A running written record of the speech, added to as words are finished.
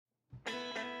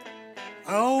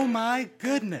Oh my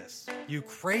goodness, you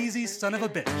crazy son of a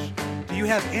bitch. Do you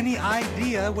have any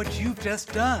idea what you've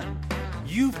just done?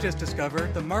 You've just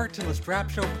discovered the Martin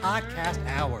Lastrap Show Podcast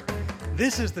Hour.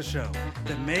 This is the show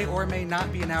that may or may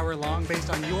not be an hour long based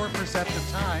on your perceptive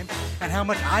time and how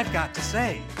much I've got to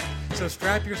say. So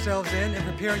strap yourselves in and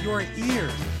prepare your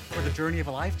ears for the journey of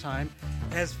a lifetime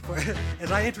as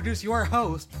I introduce your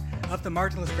host of the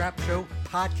Martin Lastrap Show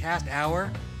Podcast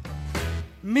Hour,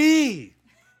 me,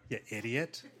 you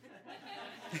idiot.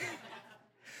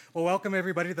 Well, welcome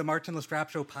everybody to the Martin Lastrap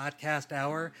Show Podcast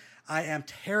Hour. I am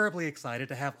terribly excited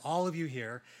to have all of you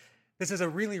here. This is a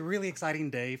really, really exciting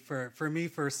day for me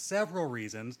for several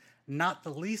reasons, not the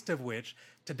least of which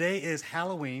today is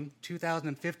Halloween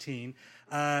 2015.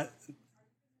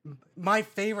 My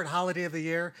favorite holiday of the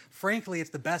year. Frankly,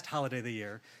 it's the best holiday of the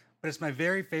year, but it's my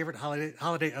very favorite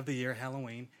holiday of the year,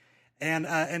 Halloween.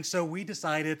 And so we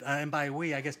decided, and by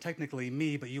we, I guess technically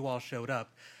me, but you all showed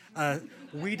up.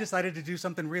 We decided to do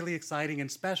something really exciting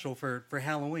and special for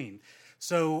Halloween.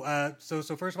 So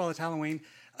first of all, it's Halloween.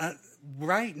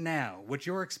 Right now, what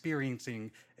you're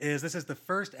experiencing is this is the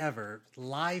first ever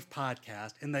live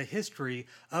podcast in the history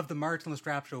of the Martin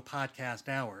Lastrap Show Podcast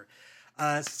Hour.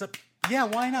 Yeah,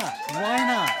 why not? Why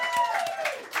not?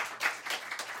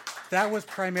 That was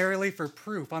primarily for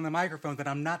proof on the microphone that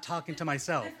I'm not talking to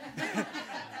myself.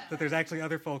 That there's actually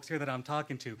other folks here that I'm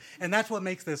talking to. And that's what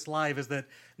makes this live, is that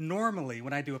normally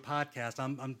when I do a podcast,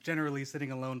 I'm generally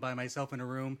sitting alone by myself in a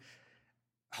room,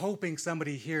 hoping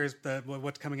somebody hears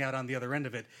what's coming out on the other end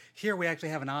of it. Here we actually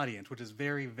have an audience, which is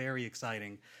very, very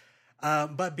exciting.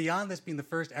 But beyond this being the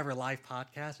first ever live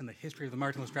podcast in the history of the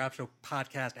Martin Lastrap Show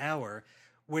Podcast Hour,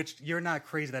 which you're not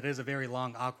crazy, that is a very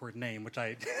long, awkward name, which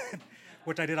I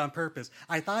did on purpose.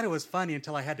 I thought it was funny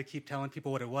until I had to keep telling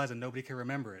people what it was and nobody could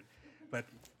remember it. But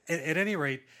at any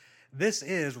rate, this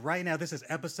is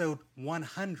episode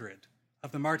 100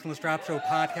 of the Martin Lastrap Show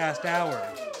Podcast Hour.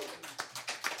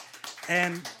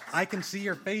 And I can see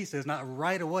your faces, not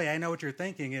right away. I know what you're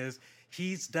thinking is,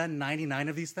 he's done 99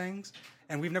 of these things,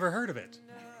 and we've never heard of it.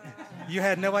 You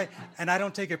had no idea, and I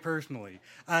don't take it personally.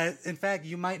 In fact,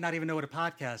 you might not even know what a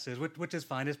podcast is, which is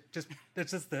fine. It's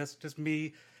just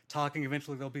me talking.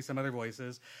 Eventually, there'll be some other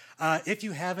voices. If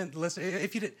you haven't listened,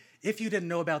 if you didn't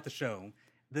know about the show,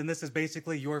 then this is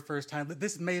basically your first time.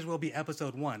 This may as well be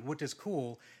episode 1, which is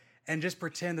cool, and just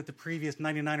pretend that the previous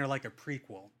 99 are like a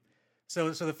prequel. So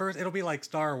the first, it'll be like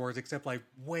Star Wars, except like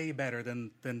way better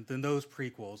than those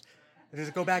prequels.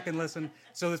 Just go back and listen.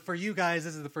 So for you guys,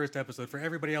 this is the first episode. For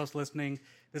everybody else listening,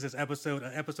 this is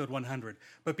episode 100.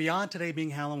 But beyond today being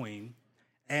Halloween,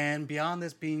 and beyond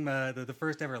this being the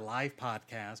first ever live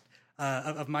podcast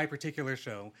of my particular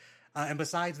show, and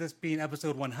besides this being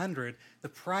episode 100, the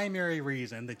primary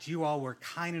reason that you all were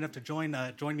kind enough to join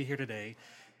me here today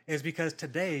is because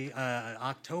today,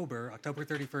 October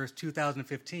 31st,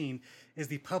 2015, is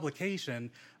the publication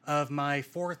of my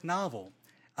 4th novel,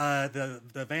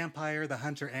 The Vampire, the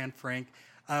Hunter, and Frank,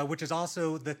 which is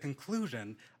also the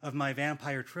conclusion of my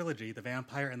vampire trilogy, the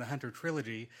Vampire and the Hunter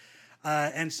trilogy.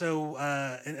 And so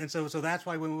that's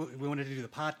why we wanted to do the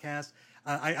podcast.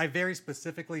 I very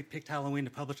specifically picked Halloween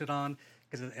to publish it on,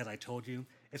 because as I told you,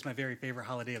 it's my very favorite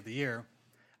holiday of the year.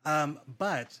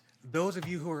 But those of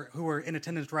you who are in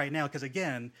attendance right now, because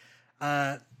again,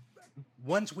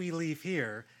 once we leave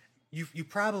here, you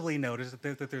probably noticed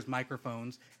that there's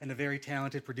microphones and a very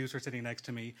talented producer sitting next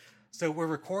to me. So we're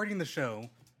recording the show,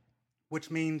 which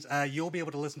means you'll be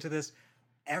able to listen to this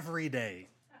every day,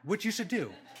 which you should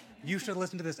do. You should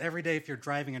listen to this every day if you're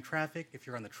driving in traffic, if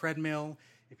you're on the treadmill,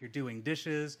 if you're doing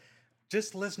dishes.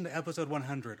 Just listen to episode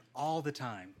 100 all the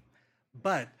time.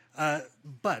 But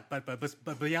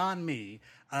beyond me,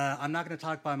 I'm not going to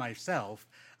talk by myself.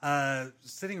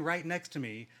 Sitting right next to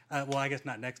me, well, I guess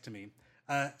not next to me,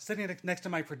 sitting next to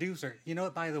my producer. You know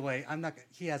what? By the way,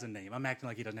 he has a name. I'm acting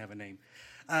like he doesn't have a name.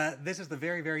 This is the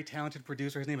very, very talented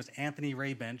producer. His name is Anthony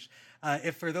Ray Bench.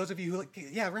 If for those of you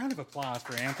a round of applause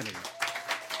for Anthony.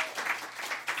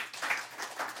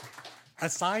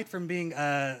 Aside from being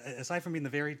the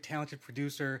very talented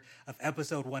producer of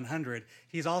episode 100,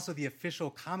 he's also the official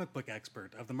comic book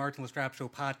expert of the Martin Lastrap Show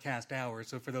Podcast Hour.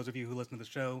 So for those of you who listen to the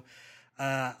show,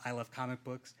 I love comic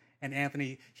books. And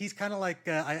Anthony, he's kind of like,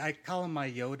 I call him my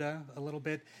Yoda a little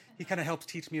bit. He kind of helps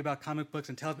teach me about comic books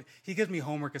and he gives me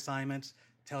homework assignments,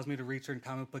 tells me to read certain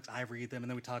comic books. I read them and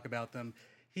then we talk about them.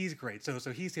 He's great. So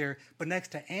he's here. But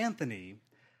next to Anthony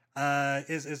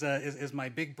is my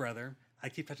big brother. I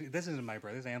keep touching. This isn't my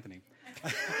brother. This is Anthony.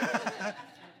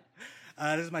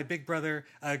 This is my big brother,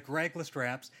 Greg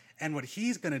Lastraps. And what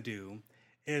he's going to do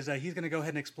is he's going to go ahead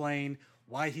and explain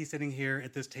why he's sitting here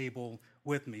at this table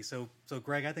with me. So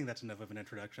Greg, I think that's enough of an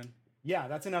introduction. Yeah,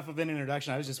 that's enough of an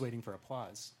introduction. I was just waiting for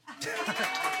applause.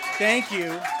 Thank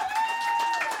you.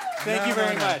 Thank you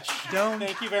very much.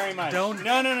 Thank you very much. No.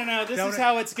 This is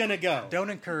how it's gonna go. Don't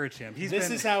encourage him.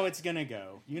 This is how it's gonna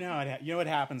go. You know what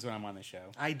happens when I'm on the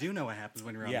show. I do know what happens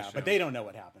when you're on the show. Yeah, but they don't know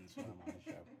what happens when I'm on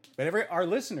the show. But our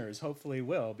listeners hopefully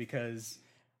will, because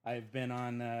I've been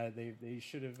on. They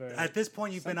should have. At this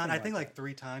point, you've been on. I think like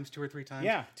 3 times, 2 or 3 times.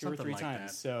 Yeah, two or three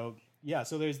times. So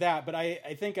so there's that. But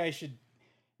I think I should.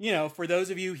 For those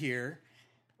of you here.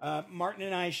 Martin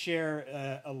and I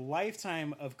share a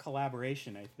lifetime of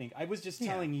collaboration, I think. I was just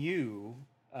telling you,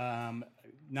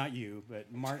 not you,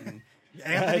 but Martin.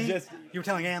 Anthony? You were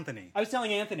telling Anthony. I was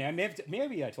telling Anthony.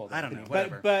 Maybe I told Anthony. I don't know,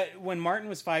 whatever. But when Martin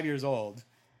was 5 years old,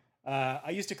 I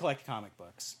used to collect comic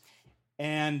books.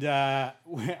 And I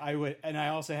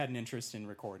also had an interest in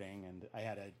recording, and I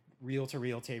had a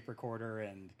reel-to-reel tape recorder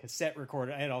and cassette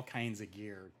recorder. I had all kinds of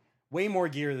gear. Way more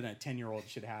gear than a 10-year-old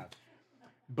should have.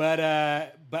 But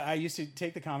I used to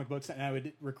take the comic books and I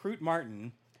would recruit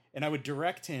Martin and I would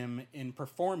direct him in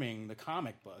performing the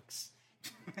comic books.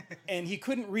 And he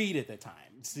couldn't read at the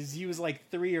time. He was like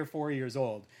 3 or 4 years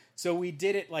old. So we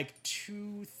did it like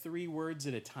 2-3 words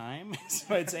at a time.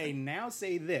 So I'd say, now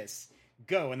say this,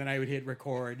 go. And then I would hit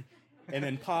record and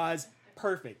then pause.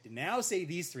 Perfect. Now say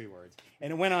these 3 words.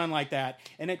 And it went on like that.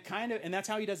 And and that's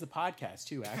how he does the podcast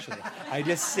too, actually. I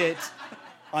just sit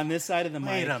on this side of the mic.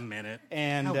 Wait a minute.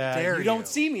 And you don't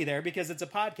see me there because it's a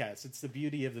podcast. It's the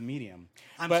beauty of the medium.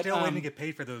 I'm still waiting to get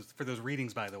paid for those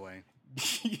readings, by the way.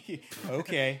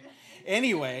 Okay.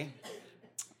 Anyway,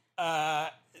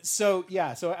 I've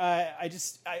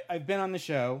been on the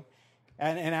show,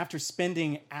 and after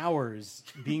spending hours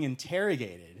being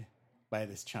interrogated by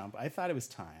this chump, I thought it was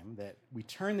time that we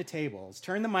turn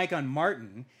the mic on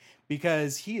Martin,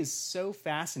 because he is so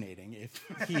fascinating,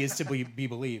 if he is to be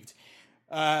believed.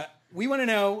 We want to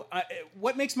know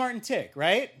what makes Martin tick,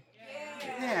 right?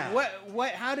 Yeah.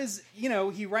 How does,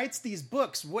 he writes these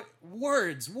books. What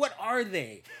words? What are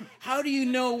they? How do you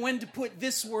know when to put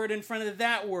this word in front of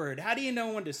that word? How do you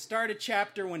know when to start a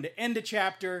chapter, when to end a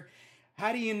chapter?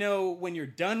 How do you know when you're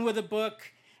done with a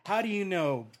book? How do you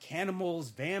know cannibals,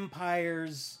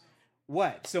 vampires?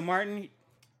 What? So, Martin,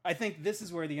 I think this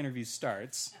is where the interview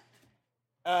starts.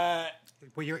 Well,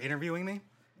 you're interviewing me?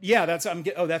 Yeah, that's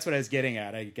what I was getting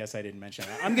at. I guess I didn't mention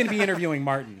that. I'm going to be interviewing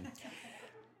Martin.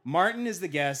 Martin is the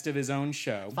guest of his own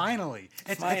show. Finally.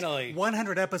 It's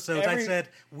 100 episodes. I said,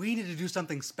 we need to do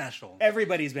something special.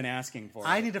 Everybody's been asking for it.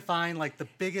 I need to find like the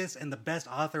biggest and the best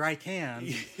author I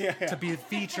can to be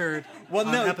featured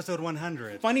on episode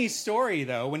 100. Funny story,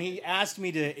 though. When he asked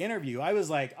me to interview, I was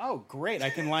like, oh, great. I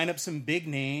can line up some big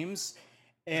names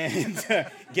and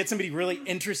get somebody really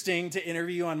interesting to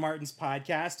interview on Martin's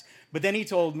podcast. But then he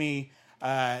told me,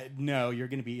 no, you're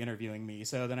going to be interviewing me.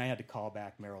 So then I had to call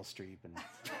back Meryl Streep and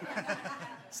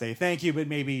say thank you, but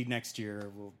maybe next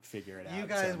year we'll figure it out. You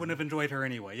guys wouldn't have enjoyed her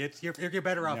anyway. You're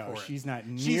better off for it. She's not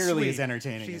nearly as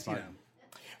entertaining as Martin.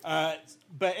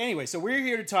 But anyway, so we're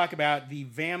here to talk about the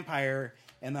Vampire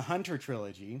and the Hunter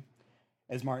trilogy.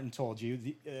 As Martin told you,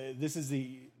 this is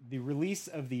the release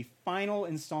of the final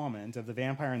installment of the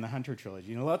Vampire and the Hunter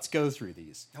trilogy. Now let's go through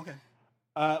these. Okay.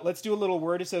 Let's do a little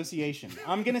word association.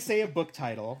 I'm going to say a book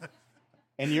title,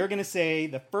 and you're going to say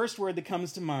the first word that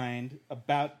comes to mind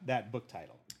about that book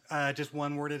title. Just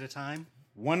one word at a time?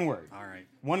 One word. All right.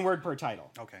 One word per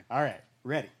title. Okay. All right.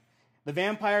 Ready. The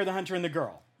Vampire, the Hunter, and the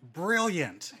Girl.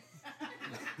 Brilliant.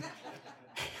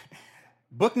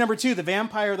 Book number 2, The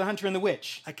Vampire, the Hunter, and the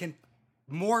Witch.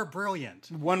 More brilliant.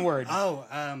 One word. Oh,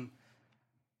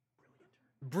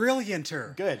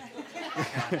 brillianter. Good.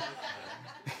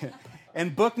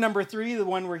 And book number 3, the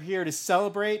one we're here to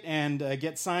celebrate and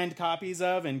get signed copies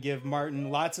of and give Martin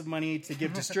lots of money to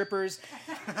give to strippers.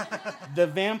 The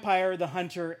Vampire, the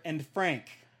Hunter, and Frank.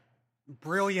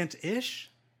 Brilliant-ish?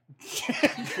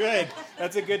 Good.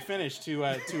 That's a good finish to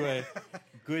a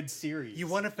good series. You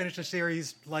want to finish a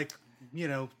series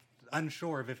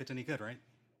unsure of if it's any good, right?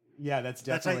 Yeah, that's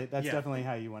definitely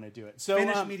how you want to do it. So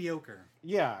finish mediocre.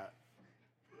 Yeah.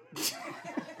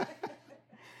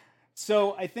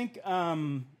 So I think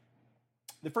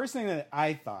the first thing that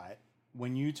I thought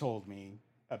when you told me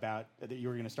about that you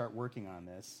were going to start working on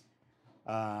this,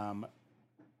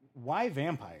 why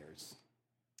vampires?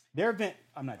 There have been.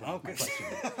 I'm not done with my question.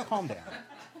 Calm down.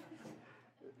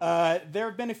 There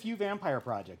have been a few vampire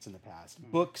projects in the past: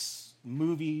 books,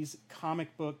 movies,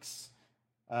 comic books,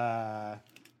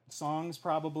 songs,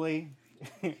 probably.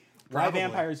 Why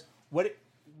vampires?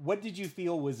 What did you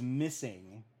feel was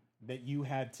missing that you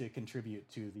had to contribute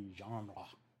to the genre?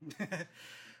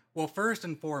 Well, first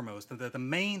and foremost, the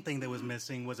main thing that was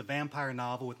missing was a vampire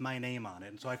novel with my name on it.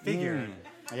 And so I figured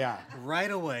Yeah. right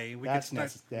away we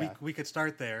could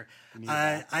start there.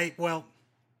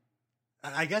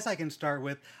 I guess I can start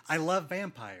with I love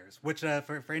vampires, which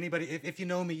for anybody, if you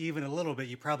know me even a little bit,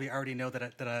 you probably already know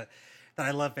that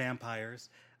I love vampires.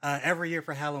 Every year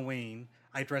for Halloween,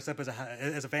 I dress up as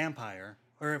a vampire,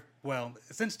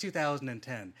 since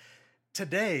 2010.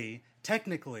 Today,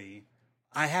 technically,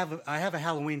 I have a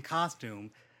Halloween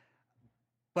costume,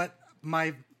 but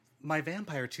my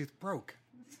vampire tooth broke.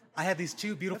 I had these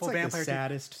two beautiful That's like vampire. the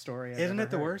saddest story. Isn't it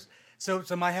the worst? So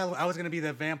I was going to be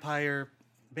the vampire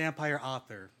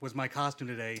author was my costume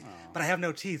today, but I have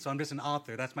no teeth, so I'm just an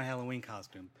author. That's my Halloween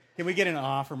costume. Can we get an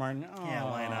awe from Martin? Yeah,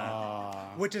 why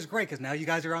not? Which is great because now you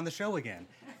guys are on the show again.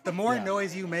 The more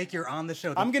noise you make, you're on the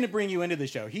show. I'm going to bring you into the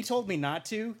show. He told me not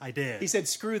to. I did. He said,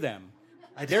 "Screw them.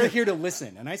 They're here to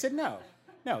listen." And I said, "No,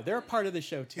 they're a part of the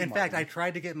show too." In fact, I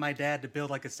tried to get my dad to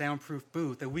build like a soundproof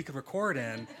booth that we could record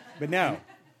in, but no.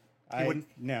 He wouldn't.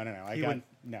 No.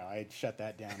 I shut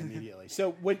that down immediately.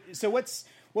 So what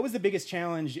was the biggest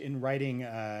challenge in writing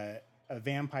a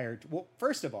vampire? Well,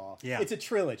 first of all, it's a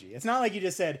trilogy. It's not like you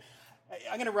just said,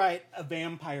 "I'm going to write a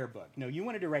vampire book." No, you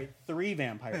wanted to write 3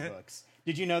 vampire books.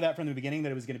 Did you know that from the beginning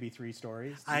that it was going to be 3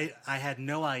 stories? I had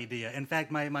no idea. In fact,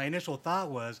 my initial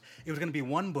thought was it was going to be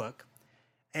 1 book.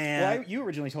 And you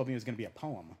originally told me it was going to be a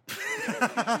poem.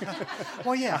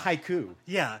 Well, yeah, a haiku.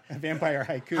 Yeah, a vampire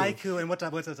haiku. Haiku, and what's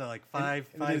it like 5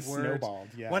 words? Snowballed.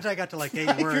 Yeah. Once I got to like 8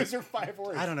 Haikus words, are 5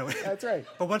 words. I don't know. That's right.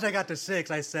 But once I got to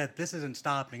 6, I said this isn't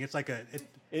stopping. It's like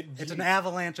it's an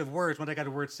avalanche of words. Once I got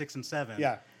to words 6 and 7,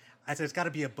 I said it's got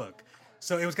to be a book.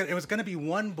 So it was going to be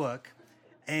 1 book,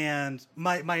 and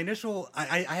my initial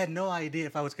I had no idea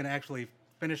if I was going to actually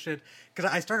finish it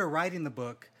because I started writing the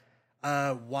book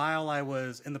while I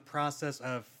was in the process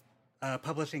of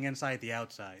publishing Inside the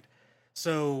Outside.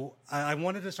 So I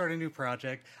wanted to start a new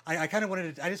project. I kind of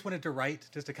I just wanted to write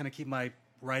just to kind of keep my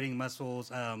writing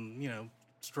muscles,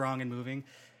 strong and moving.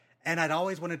 And I'd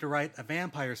always wanted to write a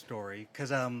vampire story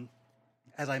because,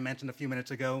 as I mentioned a few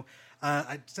minutes ago,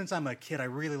 since I'm a kid, I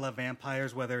really love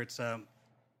vampires. Whether it's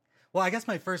I guess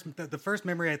the first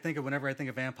memory I think of whenever I think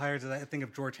of vampires is I think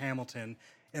of George Hamilton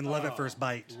in Love at First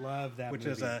Bite. Love that which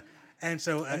movie. is and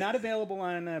so not available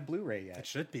on Blu-ray yet. It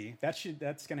should be. That's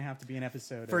going to have to be an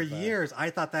episode. For years, I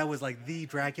thought that was like the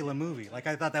Dracula movie. Like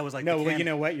I thought that was like you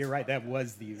know what? You're right. That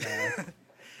was the.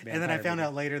 And then I found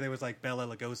out later there was like Bela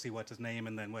Lugosi, what's his name,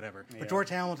 and then whatever. But George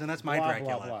Hamilton, that's my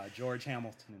Dracula. Blah, blah. George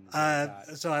Hamilton.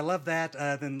 So I love that.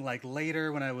 Then like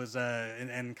later when I was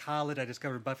in college, I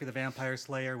discovered Buffy the Vampire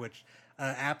Slayer, which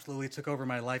absolutely took over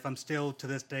my life. I'm still to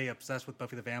this day obsessed with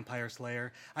Buffy the Vampire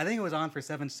Slayer. I think it was on for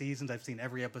 7 seasons. I've seen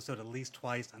every episode at least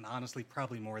twice, and honestly,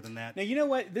 probably more than that. Now you know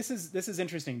what? This is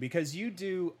interesting because you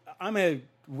do. I'm a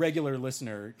regular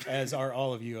listener, as are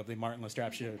all of you of the Martin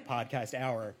Lestrap Show podcast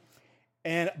hour.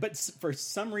 But for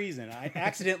some reason, I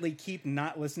accidentally keep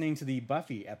not listening to the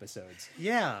Buffy episodes.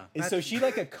 Yeah. And so she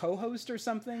like a co-host or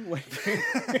something?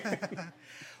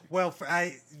 Well,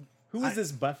 who is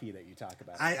this Buffy that you talk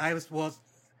about?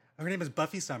 Her name is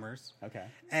Buffy Summers. Okay.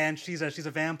 And she's a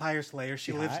vampire slayer.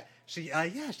 She's hot? She's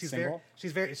single?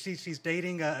 She's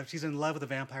dating she's in love with a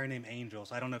vampire named Angel.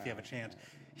 So I don't know if you have a chance.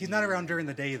 He's not around during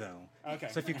the day though. Okay.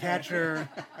 So if you catch her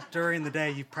during the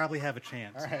day, you probably have a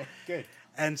chance. All right. Good.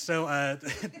 And so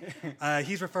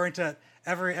he's referring to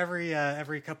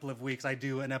every couple of weeks I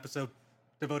do an episode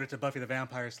devoted to Buffy the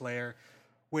Vampire Slayer,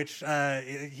 which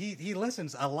he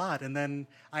listens a lot. And then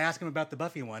I ask him about the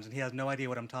Buffy ones, and he has no idea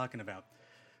what I'm talking about.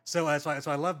 So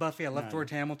I love Buffy. I love George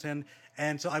Hamilton,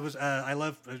 and so I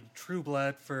love True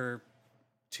Blood for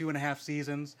 2.5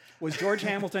 seasons. Was George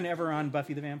Hamilton ever on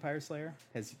Buffy the Vampire Slayer?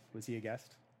 Was he a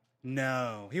guest?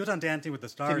 No, he was on Dancing with the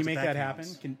Stars. Can you make that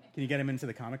counts. happen? Can you get him into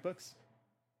the comic books?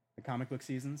 The comic book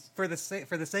seasons? For the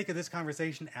sake of this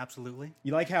conversation, absolutely.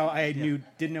 You like how I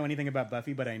didn't know anything about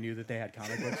Buffy, but I knew that they had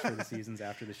comic books for the seasons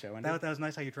after the show ended? That was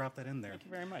nice how you dropped that in there. Thank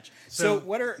you very much. So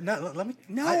what are... No, let me...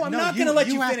 I'm not going to let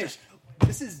you finish.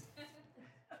 This is...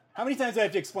 How many times do I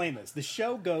have to explain this? The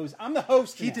show goes... I'm the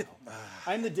host now.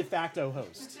 I'm the de facto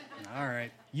host. All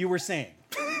right. You were saying.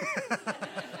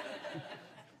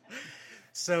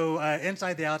 So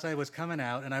Inside the Outside was coming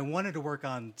out, and I wanted to work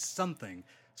on something.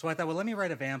 So I thought, well, let me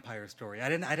write a vampire story. I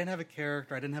didn't have a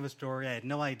character. I didn't have a story. I had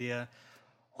no idea.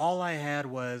 All I had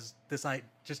was this. I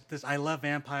love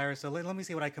vampires. So let me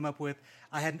see what I come up with.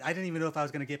 I didn't even know if I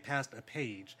was going to get past a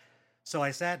page. So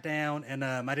I sat down and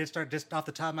I did start just off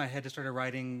the top of my head. Just started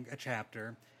writing a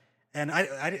chapter, and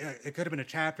it could have been a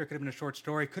chapter. It could have been a short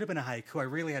story. It could have been a haiku. I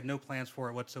really had no plans for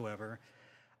it whatsoever.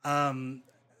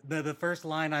 the first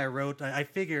line I wrote, I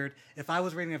figured if I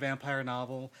was reading a vampire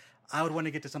novel, I would want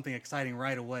to get to something exciting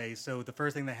right away. So the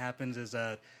first thing that happens is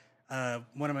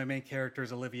one of my main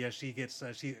characters, Olivia, she gets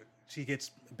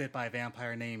bit by a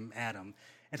vampire named Adam,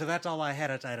 and so that's all I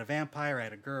had. I had a vampire, I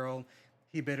had a girl.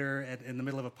 He bit her in the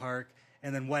middle of a park,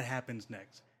 and then what happens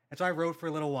next? And so I wrote for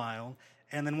a little while,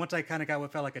 and then once I kind of got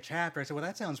what felt like a chapter, I said, well,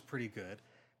 that sounds pretty good.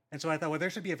 And so I thought, well, there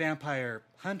should be a vampire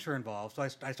hunter involved. So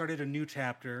I started a new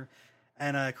chapter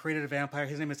and created a vampire.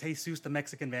 His name is Jesus, the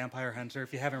Mexican Vampire Hunter,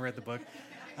 if you haven't read the book.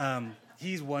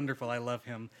 He's wonderful. I love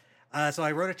him. So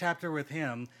I wrote a chapter with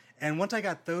him, and once I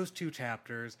got those 2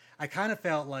 chapters, I kind of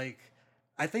felt like,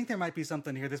 I think there might be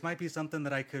something here. This might be something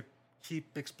that I could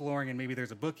keep exploring, and maybe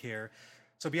there's a book here.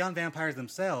 So beyond vampires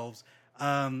themselves,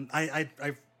 I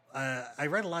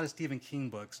read a lot of Stephen King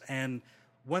books, and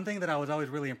one thing that I was always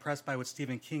really impressed by with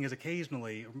Stephen King is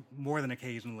occasionally, more than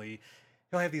occasionally,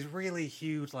 he'll have these really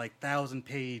huge, like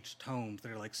 1,000-page tomes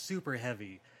that are like super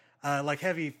heavy, like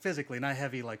heavy physically, not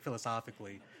heavy like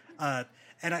philosophically.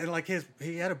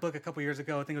 He had a book a couple years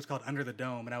ago. I think it was called Under the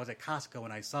Dome, and I was at Costco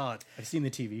and I saw it. I've seen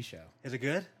the TV show. Is it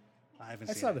good? I haven't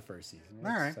seen it. I saw the first season.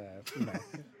 All right.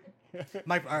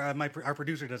 Our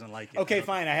producer doesn't like it. Okay,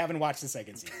 fine. I haven't watched the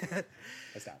second season.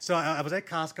 So I was at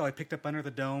Costco. I picked up Under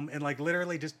the Dome, and like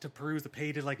literally just to peruse the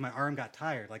pages, like my arm got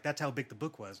tired. Like that's how big the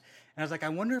book was. And I was like, I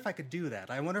wonder if I could do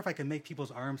that. I wonder if I could make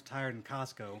people's arms tired in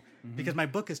Costco because my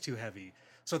book is too heavy.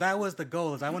 So that was the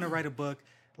goal. Is I want to write a book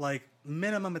like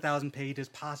minimum 1,000 pages,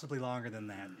 possibly longer than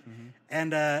that.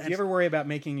 And do you ever worry about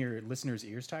making your listeners'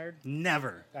 ears tired?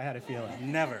 Never. I had a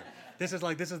feeling. Never. This is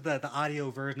the audio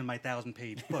version of my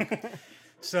 1,000-page book.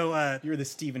 So you're the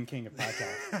Stephen King of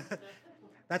podcasts.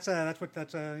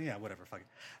 Yeah, whatever, fuck it.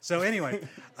 So anyway,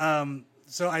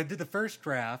 so I did the first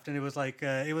draft, and it was like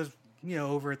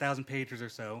over 1,000 pages or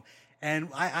so, and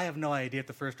I have no idea if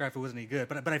the first draft was any good,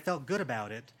 but I felt good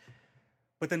about it.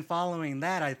 But then following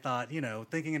that, I thought,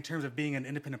 thinking in terms of being an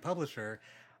independent publisher,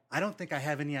 I don't think I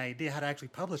have any idea how to actually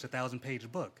publish a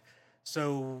 1,000-page book.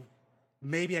 So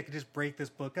maybe I could just break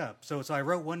this book up. So I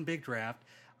wrote one big draft.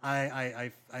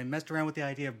 I messed around with the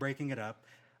idea of breaking it up.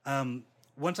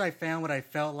 Once I found what I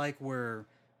felt like were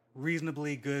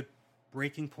reasonably good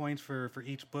breaking points for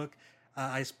each book,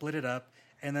 I split it up,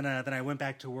 and then I went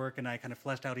back to work and I kind of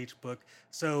fleshed out each book.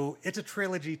 So it's a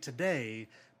trilogy today,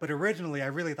 but originally I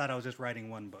really thought I was just writing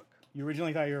one book. You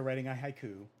originally thought you were writing a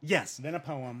haiku. Yes. Then a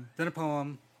poem. Then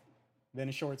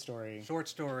a short story.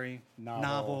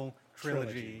 Novel,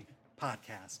 trilogy,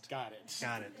 podcast. Got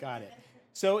it.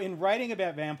 So in writing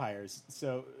about vampires,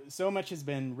 so much has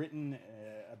been written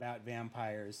about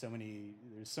vampires.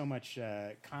 There's so much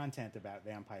content about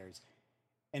vampires,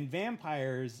 and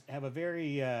vampires have a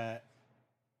very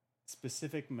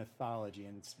specific mythology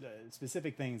and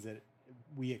specific things that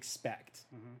we expect.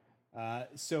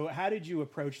 So how did you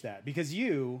approach that? Because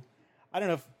I don't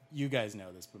know if you guys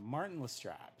know this, but Martin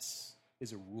Lestrapes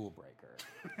is a rule breaker.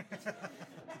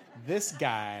 This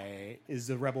guy is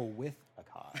a rebel with a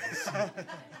cause.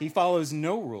 He follows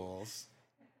no rules.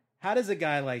 How does a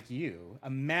guy like you, a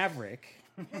maverick,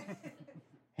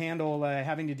 handle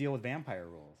having to deal with vampire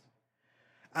rules?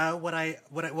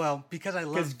 Because I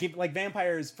love... Because, like,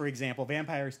 vampires, for example,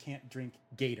 vampires can't drink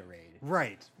Gatorade.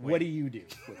 Right. What do you do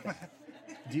with that?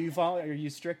 Do you follow? Are you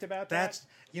strict about that?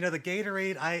 The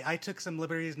Gatorade, I took some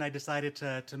liberties and I decided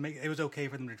to make... It was okay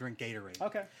for them to drink Gatorade.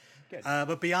 Okay, good.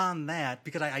 But beyond that,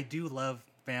 because I do love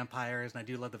vampires and I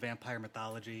do love the vampire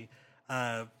mythology,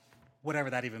 whatever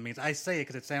that even means. I say it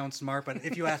because it sounds smart, but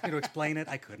if you asked me to explain it,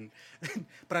 I couldn't.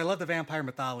 But I love the vampire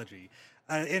mythology.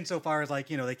 Insofar as,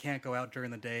 they can't go out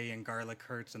during the day and garlic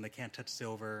hurts and they can't touch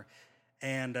silver.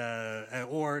 And,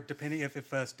 or depending if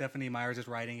Stephanie Myers is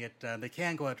writing it, they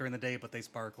can go out during the day, but they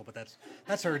sparkle, but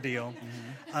that's her deal.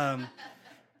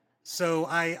 So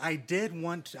I did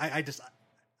want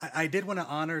to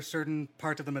honor certain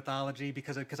parts of the mythology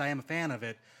because I am a fan of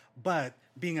it. But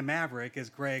being a maverick, as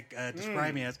Greg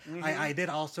described me as, I did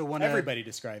also want to... Everybody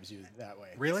describes you that way.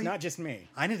 Really? It's not just me.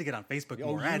 I need to get on Facebook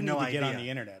more. You I had no idea. Get on the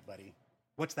internet, buddy.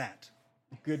 What's that?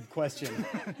 Good question.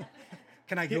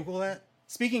 Can I Google that?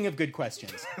 Speaking of good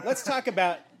questions, let's talk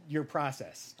about your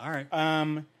process. All right.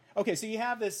 Okay, so you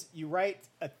have this, you write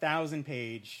a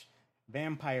 1,000-page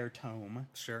vampire tome.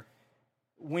 Sure.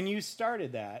 When you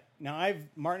started that, now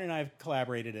Martin and I have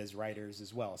collaborated as writers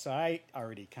as well, so I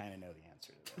already kind of know the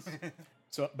answer to this.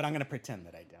 But I'm going to pretend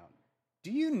that I don't.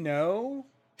 Do you know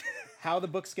how the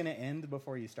book's going to end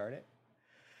before you start it?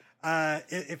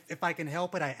 If I can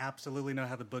help it, I absolutely know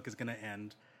how the book is going to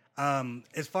end.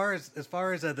 As far as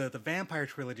the vampire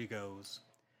trilogy goes,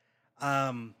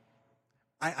 I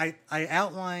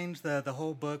outlined the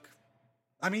whole book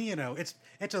I mean,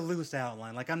 it's a loose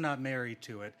outline. Like, I'm not married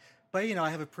to it, but I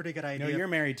have a pretty good idea. No, you're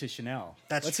married to Chanel.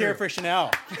 Let's hear it for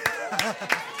Chanel.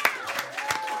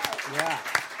 Yeah,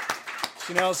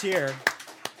 Chanel's here.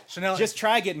 Chanel. Just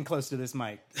try getting close to this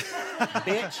mic,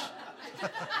 bitch.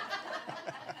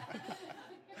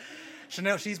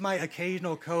 Chanel, she's my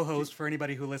occasional co-host for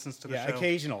anybody who listens to the show. Yeah,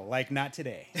 occasional, like not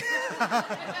today. It's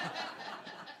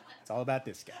all about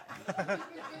this guy.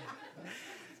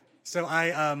 So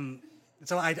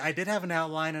I did have an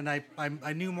outline, and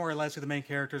I knew more or less who the main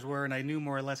characters were, and I knew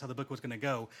more or less how the book was going to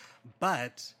go.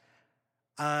 But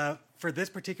for this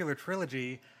particular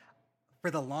trilogy,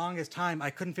 for the longest time,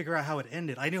 I couldn't figure out how it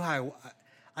ended. I knew how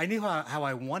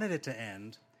I wanted it to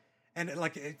end, and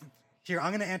here,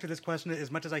 I'm going to answer this question as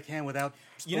much as I can without.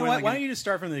 You know what? Why don't you just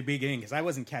start from the beginning? Because I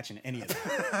wasn't catching any of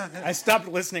that. I stopped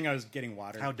listening. I was getting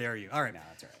water. How dare you? All right. No,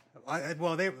 that's all right.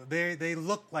 Well, they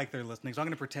look like they're listening, so I'm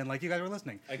going to pretend like you guys were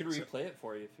listening. I could replay it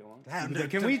for you if you want.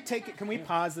 Can we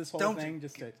pause this whole thing?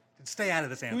 Just to stay out of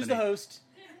this, Anthony. Who's the host?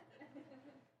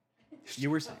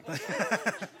 You were saying.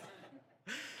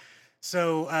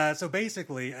 So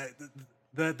basically,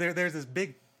 there's this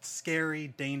big, scary,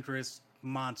 dangerous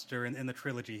monster in the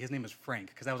trilogy. His name is Frank,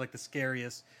 because that was like the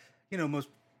scariest, most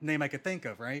name I could think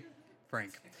of, right?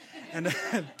 Frank. And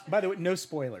by the way, no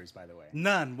spoilers, by the way.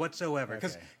 None whatsoever.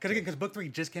 Because Okay. book 3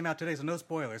 just came out today, so no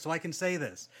spoilers. So I can say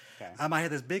this. Okay. I had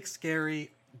this big,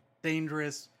 scary,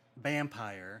 dangerous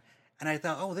vampire, and I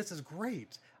thought, oh, this is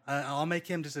great. I'll make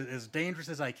him just as dangerous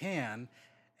as I can,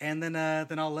 and then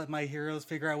I'll let my heroes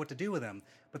figure out what to do with him.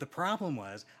 But the problem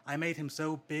was, I made him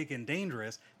so big and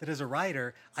dangerous that as a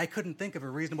writer, I couldn't think of a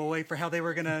reasonable way for how they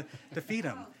were going to defeat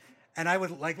him. And I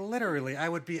would, literally, I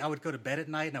would go to bed at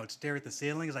night and I would stare at the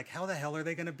ceiling. It's like, how the hell are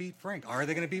they going to beat Frank? Are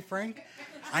they going to beat Frank?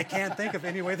 I can't think of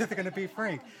any way that they're going to beat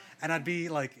Frank. And I'd be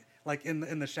like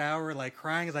in the shower,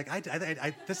 crying. It's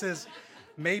like, this is,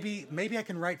 maybe I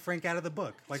can write Frank out of the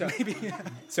book. Maybe.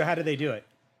 So how do they do it?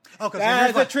 Oh,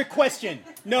 That's a trick question.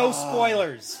 No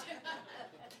spoilers.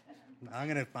 I'm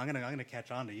gonna catch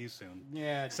on to you soon.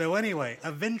 Yeah. So anyway,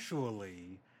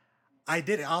 eventually, I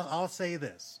did. I'll say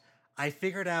this. I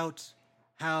figured out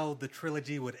how the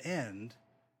trilogy would end.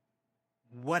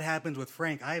 What happens with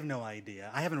Frank? I have no idea.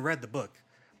 I haven't read the book,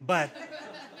 but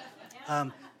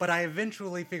I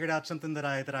eventually figured out something that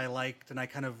I liked, and I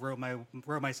kind of wrote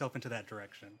myself into that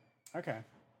direction. Okay.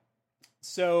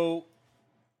 So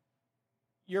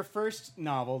your first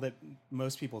novel that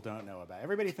most people don't know about.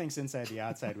 Everybody thinks Inside the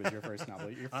Outside was your first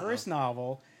novel. Your first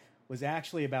novel was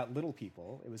actually about little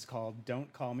people. It was called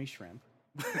Don't Call Me Shrimp.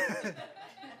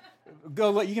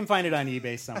 Go look. You can find it on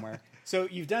eBay somewhere. So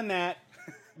you've done that.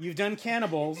 You've done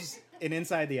cannibals in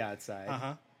Inside the Outside.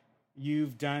 Uh-huh.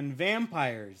 You've done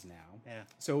vampires now. Yeah.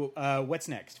 So what's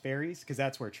next? Fairies? Because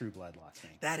that's where True Blood lost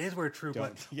me. That is where True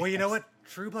Blood. Yes. Well, you know what?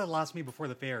 True Blood lost me before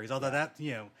the fairies. Although that,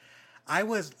 I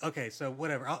was okay. So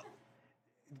whatever.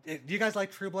 Do you guys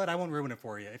like True Blood? I won't ruin it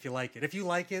for you if you like it. If you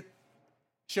like it,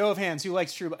 show of hands. Who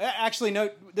likes True Blood? Actually,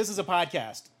 no. This is a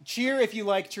podcast. Cheer if you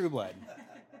like True Blood.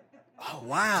 Oh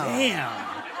wow!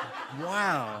 Damn!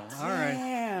 Wow! All right.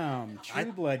 Damn!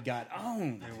 True Blood got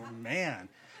owned. Man.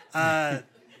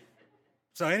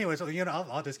 So anyway,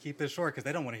 I'll just keep this short because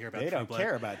they don't want to hear about They True don't Blood.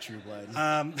 care about True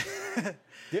Blood.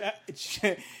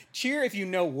 Cheer if you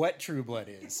know what True Blood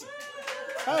is.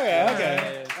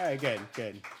 Okay. All right,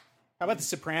 good. How about The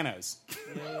Sopranos?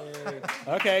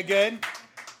 Okay, good.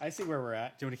 I see where we're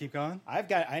at. Do you want to keep going?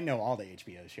 I know all the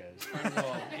HBO shows.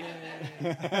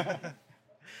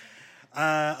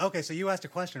 Okay, so you asked a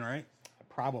question, right?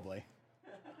 Probably.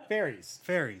 Fairies.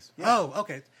 Fairies. Yeah. Oh,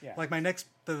 okay. Yeah. Like my next,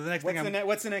 the next thing I'm.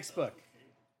 What's the next book?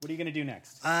 What are you going to do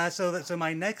next? So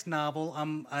my next novel,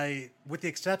 with the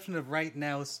exception of right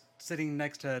now sitting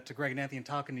next to Greg and Anthony and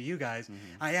talking to you guys,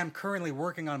 I am currently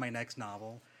working on my next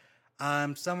novel.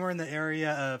 I'm somewhere in the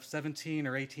area of 17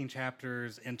 or 18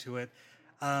 chapters into it.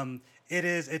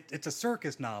 It's a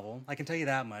circus novel, I can tell you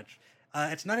that much.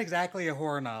 It's not exactly a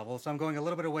horror novel, so I'm going a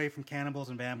little bit away from cannibals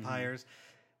and vampires.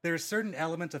 There's certain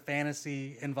elements of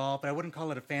fantasy involved, but I wouldn't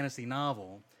call it a fantasy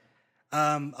novel.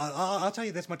 I'll tell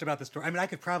you this much about the story. I mean, I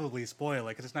could probably spoil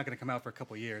it because it's not going to come out for a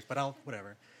couple years, but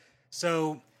whatever.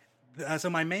 So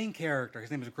my main character, his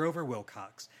name is Grover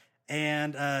Wilcox,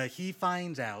 and he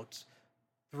finds out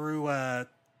through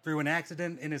an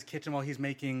accident in his kitchen while he's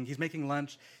making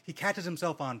lunch, he catches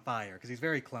himself on fire because he's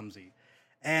very clumsy,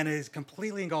 and is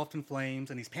completely engulfed in flames,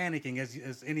 and he's panicking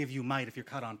as any of you might if you're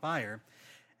caught on fire.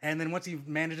 And then once he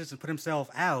manages to put himself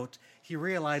out, he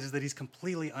realizes that he's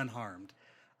completely unharmed.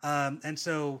 And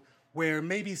so where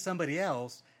maybe somebody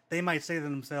else, they might say to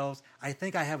themselves, I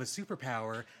think I have a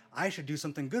superpower. I should do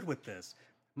something good with this.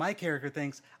 My character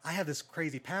thinks, I have this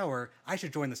crazy power, I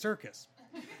should join the circus.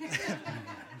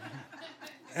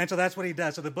 And so that's what he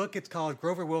does. So the book, it's called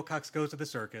Grover Wilcox Goes to the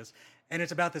Circus, and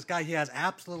it's about this guy. He has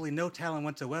absolutely no talent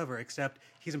whatsoever, except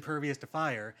he's impervious to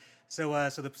fire. So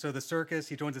the circus,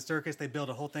 he joins the circus. They build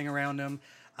a whole thing around him.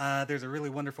 There's a really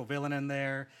wonderful villain in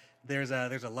there. There's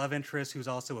a love interest who's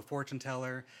also a fortune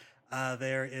teller.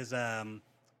 There's a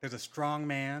strong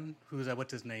man who's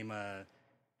what's his name?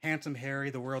 Handsome Harry,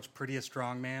 the world's prettiest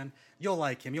strong man. You'll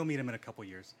like him. You'll meet him in a couple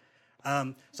years.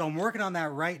 So I'm working on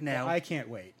that right now. I can't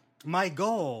wait. My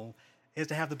goal is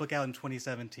to have the book out in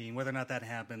 2017. Whether or not that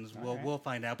happens, we'll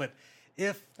find out. But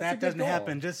if that doesn't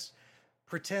happen, just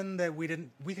pretend that we didn't.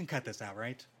 We can cut this out,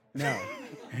 right? No.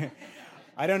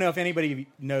 I don't know if anybody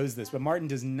knows this, but Martin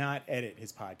does not edit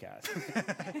his podcast.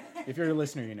 If you're a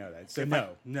listener, you know that. So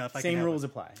same rules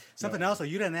apply. Something else, though,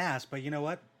 you didn't ask, but you know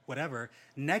what? Whatever.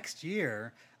 Next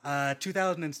year,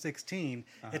 2016,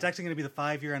 it's actually going to be the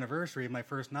 5-year anniversary of my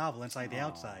first novel, Inside the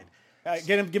Outside.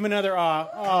 Give him another aw.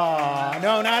 Aw.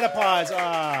 No, not applause.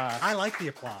 Aw. I like the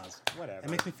applause. Whatever. It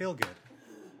makes me feel good.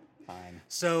 Fine.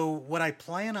 So what I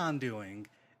plan on doing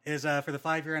is for the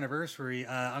 5-year anniversary,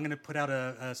 I'm going to put out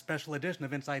a special edition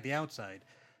of Inside the Outside.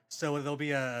 So there'll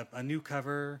be a new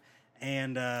cover,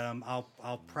 and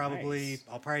I'll probably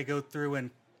go through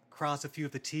and cross a few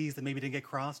of the T's that maybe didn't get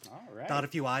crossed. All right. Dot a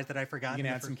few I's that I forgot. You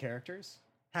can add some characters?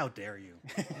 How dare you?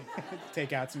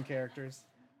 Take out some characters.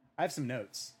 I have some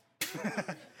notes.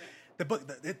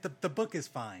 The book is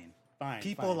fine.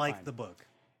 People like the book.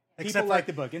 People like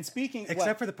the book. And speaking,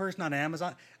 except for the person on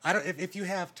Amazon, I don't. If you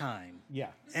have time, yeah,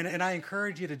 and I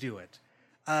encourage you to do it.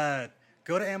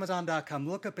 Go to Amazon.com.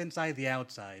 Look up Inside the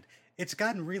Outside. It's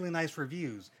gotten really nice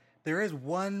reviews. There is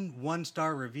one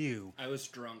 1-star review. I was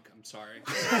drunk. I'm sorry.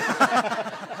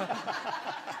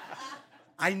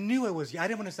 I knew it was you. I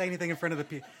didn't want to say anything in front of the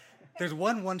people. There's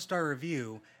one 1-star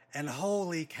review, and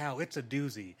holy cow, it's a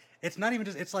doozy. It's not even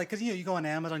just, it's like, because you go on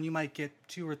Amazon, you might get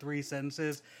 2 or 3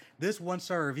 sentences. This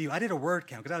 1-star review, I did a word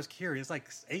count because I was curious, like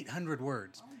 800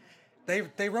 words.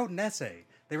 They wrote an essay.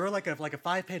 They wrote like a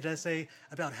 5-page essay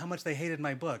about how much they hated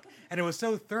my book. And it was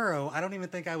so thorough, I don't even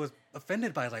think I was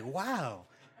offended by it. I was like, wow.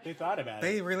 They thought about it.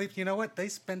 They really, you know what? They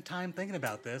spent time thinking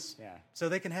about this. Yeah. So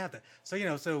they can have that.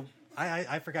 So,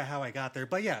 I forgot how I got there.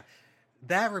 But yeah,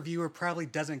 that reviewer probably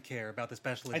doesn't care about the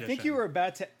special edition. I think you were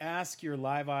about to ask your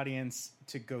live audience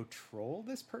to go troll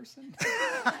this person.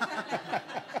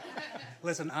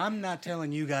 Listen, I'm not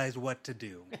telling you guys what to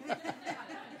do.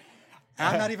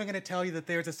 I'm not even going to tell you that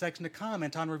there's a section to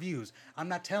comment on reviews. I'm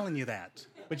not telling you that.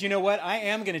 But you know what? I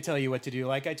am going to tell you what to do.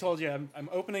 Like I told you, I'm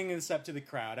opening this up to the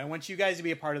crowd. I want you guys to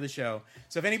be a part of the show.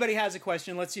 So if anybody has a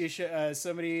question, let's see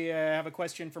somebody have a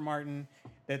question for Martin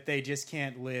that they just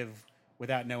can't live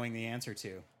without knowing the answer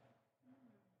to.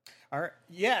 All right.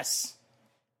 Yes.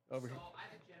 Over here. So I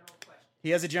have a general question. He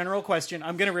has a general question.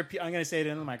 I'm going to say it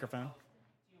into the microphone.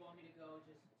 Do you want me to go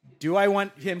just... Do I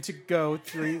want him to go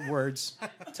 3 words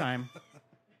time?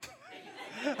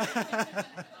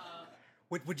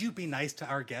 Would you be nice to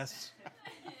our guests?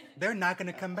 They're not going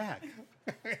to come back.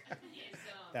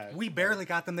 We barely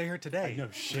got them here today. No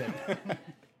shit. Is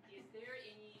there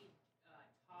any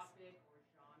topic or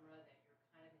genre that you're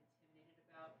kind of intimidated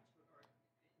about or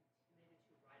intimidated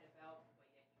to write about,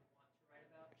 but yet you want to write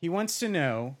about? He wants to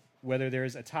know whether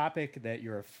there's a topic that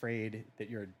you're afraid that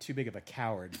you're too big of a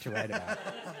coward to write about.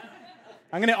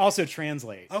 I'm going to also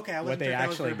translate. Okay, I what they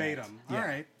actually verbatim. meant. All Yeah.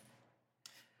 right.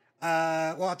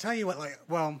 Well, I'll tell you what.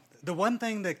 The one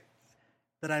thing that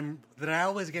I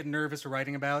always get nervous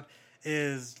writing about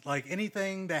is like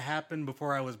anything that happened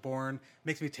before I was born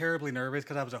makes me terribly nervous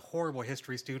because I was a horrible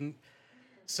history student.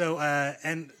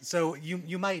 So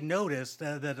you might notice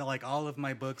that like all of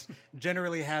my books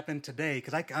generally happen today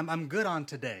because I'm good on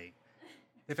today.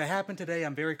 If it happened today,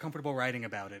 I'm very comfortable writing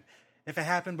about it. If it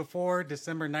happened before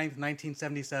December 9th,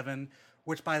 1977,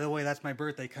 which, by the way, that's my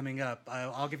birthday coming up,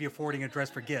 I'll give you a forwarding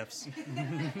address for gifts.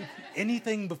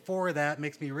 Anything before that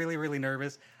makes me really, really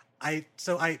nervous.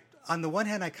 On the one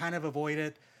hand, I kind of avoid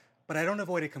it, but I don't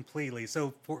avoid it completely.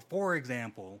 So, for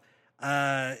example,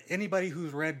 anybody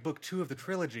who's read book 2 of the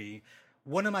trilogy,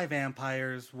 one of my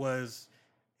vampires was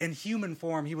in human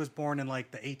form. He was born in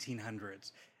like the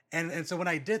 1800s. And so when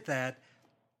I did that,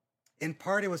 in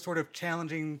part, it was sort of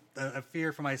challenging a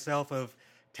fear for myself of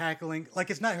tackling,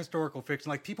 like, it's not historical fiction.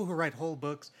 Like, people who write whole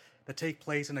books that take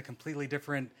place in a completely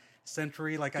different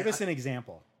century. Like, Give us an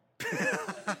example.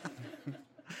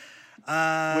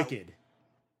 Wicked.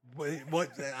 What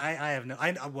I have no.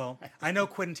 I know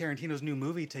Quentin Tarantino's new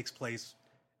movie takes place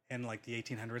in like the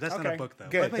 1800s. That's not a book though.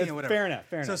 Good. But, That's whatever. fair enough.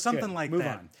 So something Good. like Move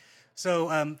that. on.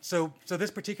 So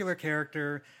this particular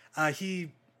character,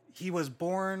 he was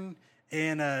born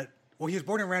in he was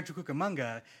born in Rancho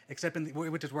Cucamonga, except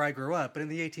which is where I grew up. But in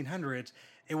the 1800s,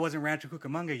 it wasn't Rancho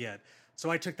Cucamonga yet. So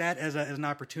I took that as an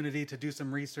opportunity to do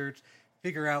some research,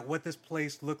 figure out what this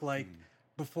place looked like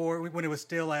before, when it was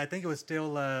still, I think it was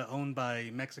still owned by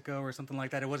Mexico or something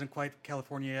like that. It wasn't quite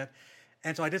California yet.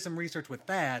 And so I did some research with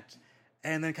that,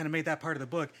 and then kind of made that part of the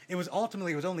book. It was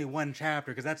only one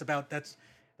chapter, because that's about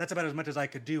as much as I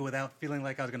could do without feeling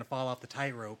like I was going to fall off the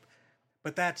tightrope.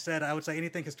 But that said, I would say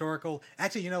anything historical.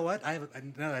 Actually, you know what? Now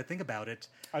that I think about it,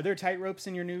 Are there tightropes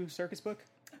in your new circus book?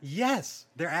 yes,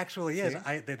 there actually is.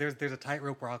 See? There's a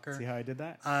tightrope walker. See how I did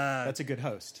that? That's a good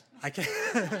host. I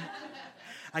can't.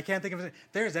 I can't think of it.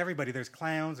 There's everybody. There's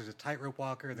clowns. There's a tightrope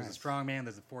walker. There's a strongman.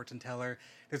 There's a fortune teller.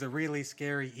 There's a really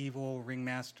scary, evil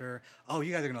ringmaster. Oh,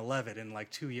 you guys are gonna love it in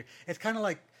like 2 years. It's kind of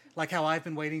like how I've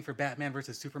been waiting for Batman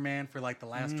versus Superman for like the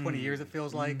last 20 years. It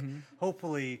feels like.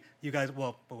 Hopefully, you guys.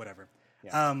 Well, but whatever.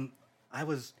 Yeah. I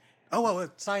was.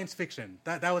 Science fiction.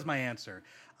 That was my answer.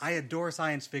 I adore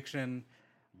science fiction.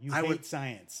 You hate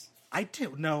science. I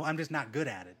do. No, I'm just not good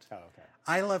at it. Oh, okay.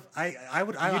 I love.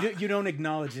 You don't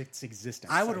acknowledge its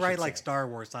existence. I would write should like say. Star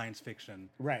Wars science fiction,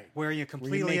 Right. Where you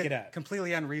completely make it up.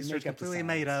 completely unresearched, Make up the completely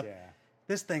made science, up. yeah.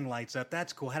 This thing lights up.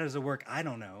 That's cool. How does it work? I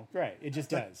don't know. Right. It just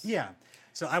does. Yeah.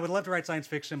 So I would love to write science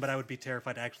fiction, but I would be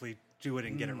terrified to actually do it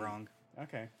and get it wrong.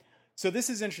 Okay. So this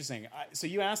is interesting. So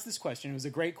you asked this question. It was a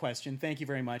great question. Thank you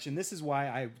very much. And this is why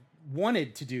I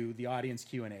wanted to do the audience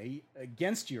Q&A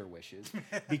against your wishes,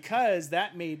 because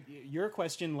that made your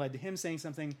question led to him saying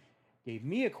something, gave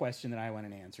me a question that I want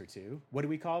an answer to. What do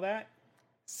we call that?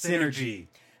 Synergy.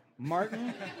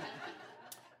 Martin,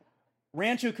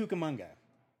 Rancho Cucamonga.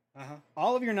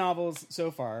 All of your novels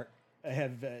so far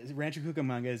have Rancho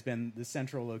Cucamonga has been the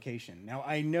central location. Now,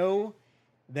 I know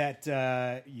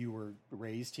that you were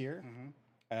raised here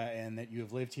and that you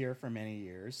have lived here for many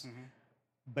years,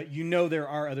 but you know there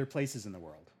are other places in the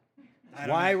world.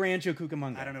 Why Rancho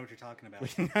Cucamonga? I don't know what you're talking about.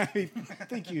 I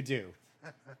think you do.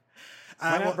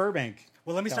 Why not Burbank?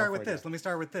 Well, let me start with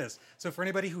California? this. So for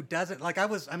anybody who doesn't, I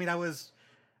was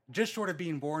just short of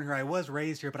being born here. I was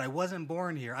raised here, but I wasn't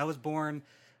born here. I was born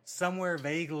somewhere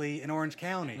vaguely in Orange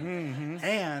County.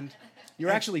 And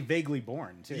You're actually vaguely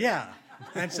born, too. yeah.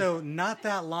 And so not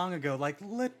that long ago, like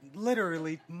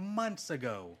literally months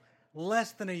ago,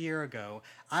 less than a year ago,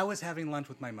 I was having lunch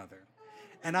with my mother.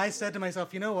 And I said to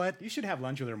myself, you know what? You should have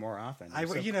lunch with her more often. You're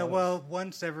so close. Well,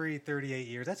 once every 38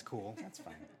 years. That's cool. That's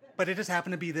fine. But it just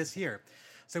happened to be this year.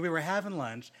 So we were having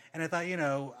lunch, and I thought,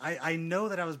 I know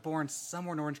that I was born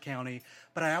somewhere in Orange County,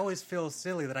 but I always feel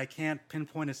silly that I can't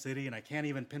pinpoint a city, and I can't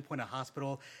even pinpoint a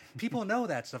hospital. People know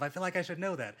that stuff. I feel like I should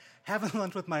know that. Having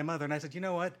lunch with my mother, and I said, you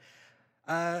know what?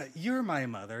 You're my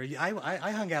mother.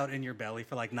 I hung out in your belly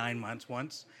for like 9 months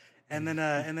once, and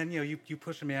then you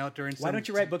pushed me out during. Why don't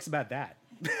you write books about that?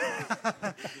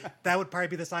 That would probably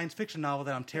be the science fiction novel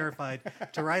that I'm terrified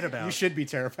to write about. You should be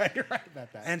terrified to write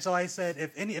about that. And so I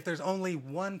said, if there's only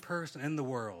one person in the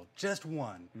world, just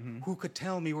one, who could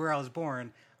tell me where I was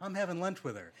born, I'm having lunch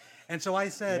with her. And so I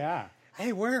said, Yeah.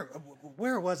 hey, where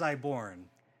was I born?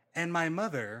 And my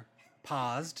mother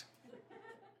paused,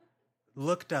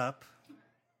 looked up,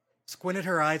 squinted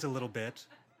her eyes a little bit,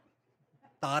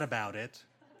 thought about it,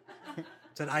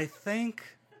 said, I think...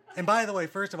 And by the way,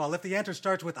 first of all, if the answer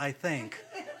starts with "I think," ...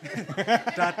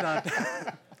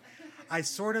 I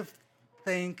sort of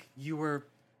think you were,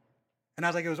 and I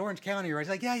was like, it was Orange County, right? She's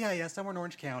like, yeah, somewhere in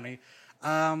Orange County.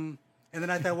 And then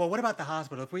I thought, well, what about the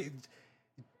hospital? If we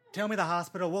tell me the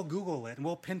hospital, we'll Google it and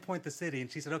we'll pinpoint the city.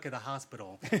 And she said, okay, the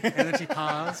hospital. And then she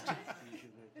paused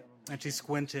and she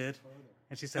squinted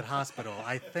and she said, hospital.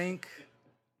 I think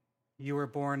you were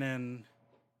born in.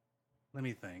 Let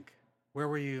me think. Where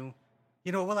were you?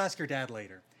 We'll ask your dad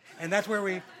later. And that's where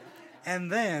we...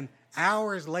 And then,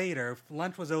 hours later,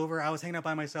 lunch was over, I was hanging out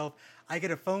by myself, I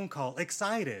get a phone call,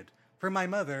 excited, from my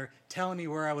mother, telling me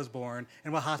where I was born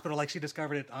and what hospital, like she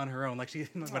discovered it on her own, like she...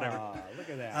 whatever. Aw, look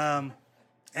at that.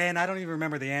 And I don't even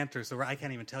remember the answer, so I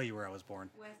can't even tell you where I was born.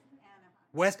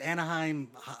 West Anaheim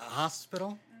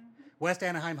Hospital? West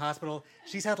Anaheim Hospital.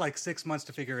 She's had like 6 months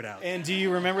to figure it out. And do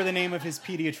you remember the name of his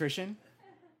pediatrician?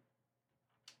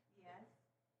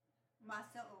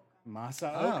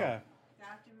 Masaoka.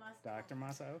 Dr.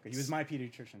 Masaoka. He was my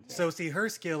pediatrician, too. So, see, her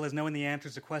skill is knowing the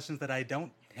answers to questions that I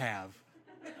don't have.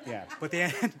 Yeah. But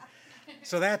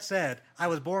so that said, I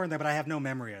was born there, but I have no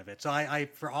memory of it. So I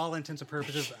for all intents and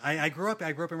purposes, I grew up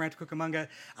in Rancho Cucamonga.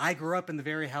 I grew up in the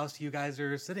very house you guys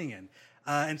are sitting in.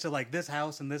 And so like this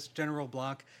house and this general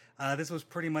block, This was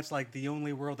pretty much like the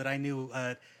only world that I knew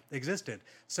existed.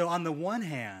 So on the one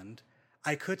hand,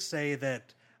 I could say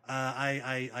that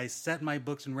I set my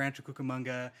books in Rancho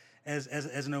Cucamonga as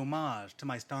an homage to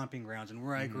my stomping grounds and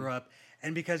where I grew up.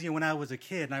 And because, when I was a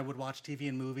kid and I would watch TV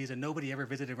and movies and nobody ever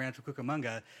visited Rancho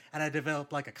Cucamonga, and I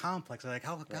developed like a complex, like,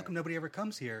 how come nobody ever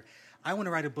comes here? I want to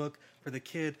write a book for the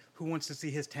kid who wants to see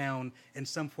his town in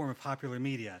some form of popular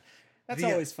media. That's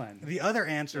always fun. The other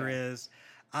answer is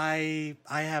I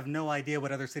have no idea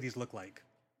what other cities look like.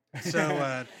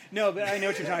 So no, but I know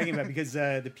what you're talking about because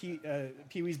the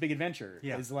Pee-wee's Big Adventure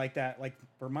Yeah. is like that. Like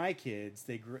for my kids,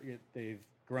 they've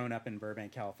grown up in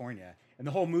Burbank, California, and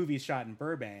the whole movie's shot in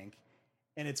Burbank.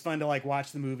 And it's fun to like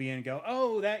watch the movie and go,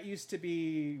 oh, that used to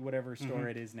be whatever store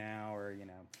it is now, or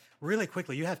really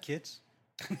quickly, you have kids?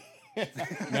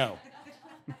 No,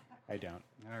 I don't.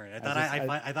 All right, I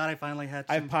thought I finally had.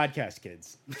 I have podcast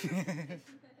kids.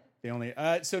 They only.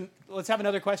 So let's have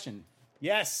another question.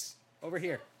 Yes, over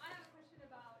here. I have a question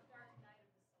about Dark Night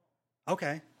of the Soul.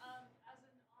 Okay. As an author,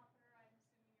 I'm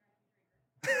assuming you're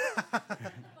a heavy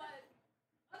drinker. But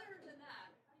other than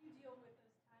that, how do you deal with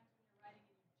those times when you're writing and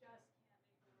you just can't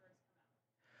make the words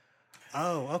come out?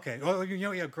 Oh, okay. Well,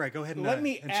 Greg, go ahead and Let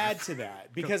me add to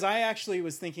that because I actually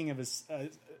was thinking of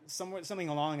something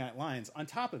along that lines. On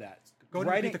top of that, go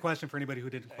ahead and repeat the question for anybody who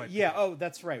didn't quite. Yeah. Oh,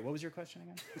 that's right. What was your question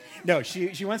again? No,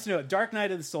 she wants to know. Dark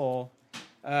Night of the Soul.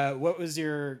 What was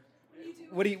your?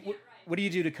 What do you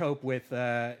do to cope with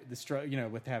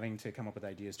with having to come up with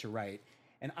ideas to write?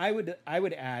 And I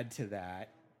would add to that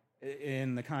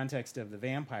in the context of the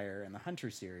Vampire and the Hunter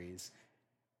series.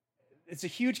 It's a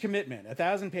huge commitment.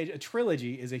 1,000-page a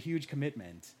trilogy is a huge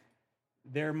commitment.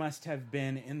 There must have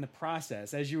been in the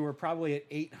process, as you were probably at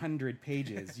 800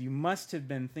 pages, you must have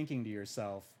been thinking to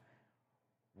yourself,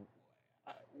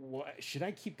 should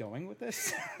I keep going with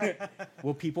this?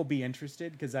 Will people be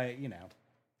interested? Because and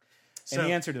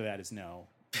the answer to that is no.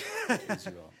 As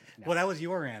you will. No. Well, that was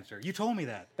your answer. You told me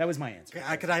that. That was my answer.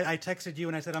 Because I texted you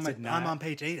and I said, I'm on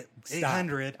page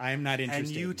 800. I am not interested.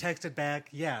 And you texted back,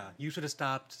 yeah, you should have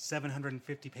stopped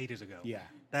 750 pages ago. Yeah.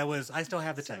 I still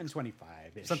have the text.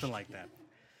 725-ish. Something like that.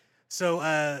 So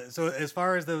as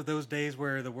far as those days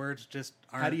where the words just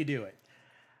aren't. How do you do it?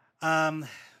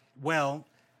 Well,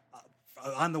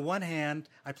 on the one hand,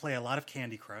 I play a lot of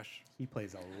Candy Crush. He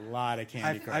plays a lot of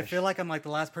Candy Crush. I feel like I'm like the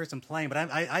last person playing, but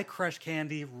I crush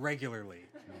candy regularly.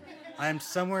 I'm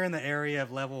somewhere in the area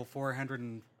of level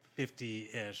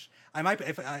 450-ish. I might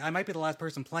be the last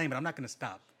person playing, but I'm not going to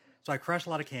stop. So I crush a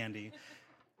lot of candy.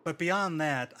 But beyond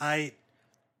that, I'll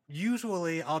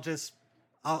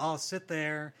sit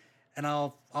there and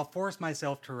I'll force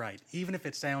myself to write, even if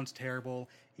it sounds terrible,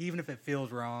 even if it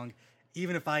feels wrong,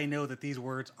 even if I know that these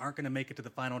words aren't going to make it to the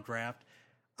final draft.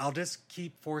 I'll just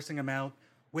keep forcing them out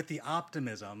with the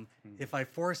optimism. If I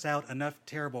force out enough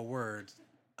terrible words,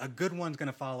 a good one's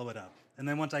going to follow it up. And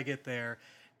then once I get there,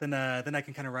 then I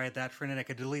can kind of ride that trend and I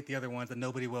can delete the other ones that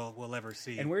nobody will ever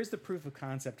see. And where's the proof of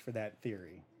concept for that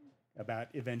theory about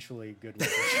eventually good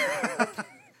words?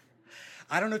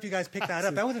 I don't know if you guys picked that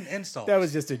up. That was an insult. That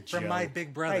was just a joke. From my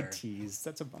big brother. I teased.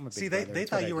 I'm a big See, brother. they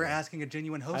thought you were asking a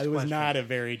genuine host question. I was not a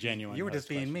very genuine You were host just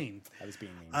being question. mean. I was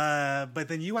being mean. But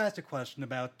then you asked a question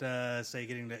about, say,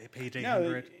 getting to page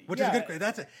 800, which is a good.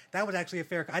 That was actually a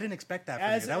fair. I didn't expect that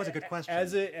from you. That was a good question.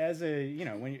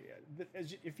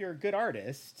 If you're a good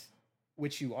artist,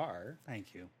 which you are.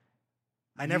 Thank you.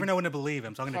 I never know when to believe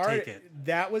him, so I'm going to take it.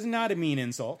 That was not a mean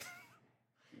insult.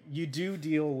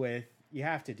 You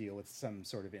have to deal with some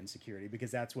sort of insecurity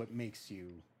because that's what makes you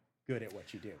good at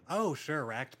what you do. Oh, sure,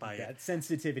 racked by it. That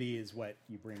sensitivity is what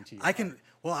you bring to your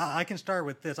I can start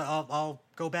with this. I'll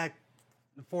go back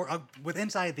with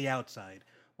Inside the Outside.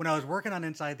 When I was working on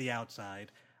Inside the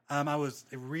Outside, I was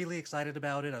really excited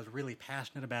about it. I was really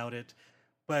passionate about it.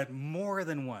 But more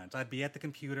than once, I'd be at the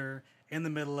computer in the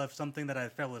middle of something that I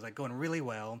felt was like going really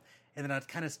well, and then I'd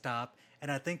kind of stop, and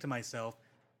I'd think to myself,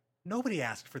 nobody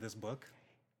asked for this book.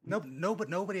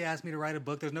 Nobody asked me to write a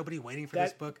book. There's nobody waiting for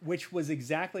this book. Which was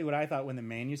exactly what I thought when the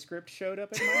manuscript showed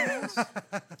up at my house.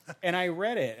 And I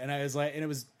read it, and I was like, and it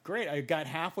was great. I got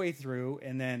halfway through,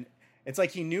 and then it's like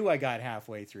he knew I got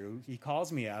halfway through. He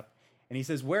calls me up, and he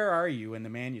says, "Where are you in the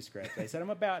manuscript?" I said,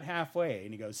 "I'm about halfway."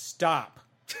 And he goes, "Stop."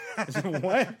 I said,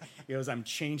 "What?" He goes, "I'm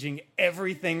changing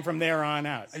everything from there on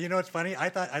out." You know what's funny? I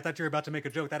thought you were about to make a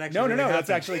joke. That actually no, really that's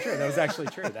happened. actually true. That was actually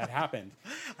true. That happened.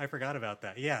 I forgot about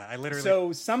that. Yeah, I literally.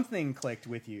 So something clicked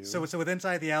with you. So with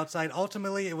Inside the Outside,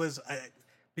 ultimately it was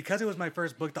because it was my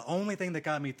first book. The only thing that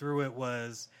got me through it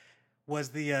was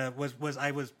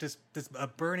just a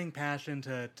burning passion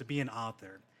to be an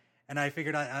author, and I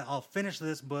figured I'll finish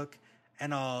this book,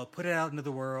 and I'll put it out into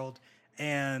the world,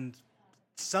 and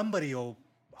somebody will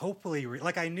hopefully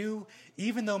like I knew,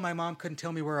 even though my mom couldn't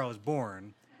tell me where I was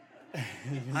born,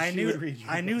 I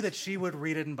knew that she would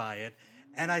read it and buy it,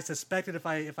 and I suspected if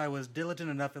I was diligent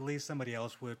enough, at least somebody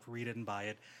else would read it and buy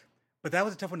it. But that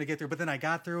was a tough one to get through. But then I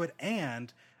got through it,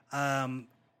 and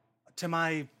to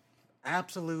my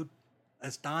absolute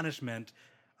astonishment,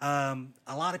 a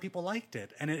lot of people liked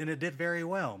it, and it did very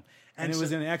well. And it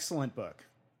was an excellent book,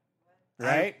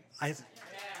 right?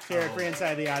 Here, Free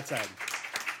Inside the Outside.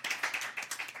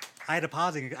 I had to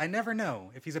pause it. I never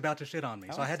know if he's about to shit on me,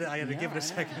 so I had to give it a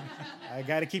second. I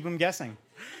got to keep him guessing.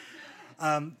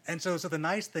 And so the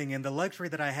nice thing and the luxury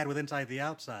that I had with Inside the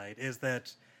Outside is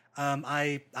that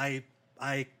I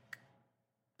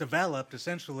developed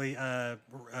essentially a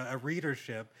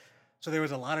readership. So there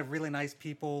was a lot of really nice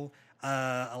people,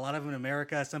 a lot of them in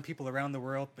America, some people around the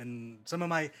world, and some of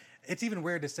my. It's even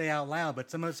weird to say out loud,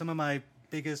 but some of my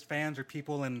biggest fans are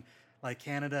people in like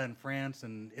Canada and France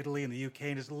and Italy and the UK,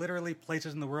 and just literally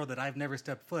places in the world that I've never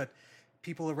stepped foot.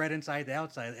 People have read Inside the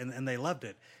Outside, and they loved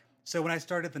it. So when I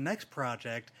started the next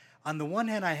project, on the one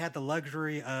hand, I had the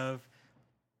luxury of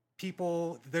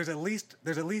people. There's at least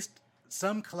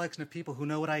some collection of people who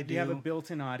know what I do. You have a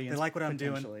built-in audience. They like what I'm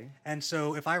doing, and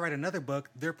so if I write another book,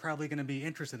 they're probably going to be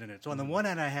interested in it. So on the one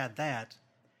hand, I had that,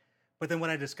 but then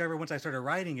what I discovered once I started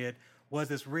writing it was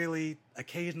this really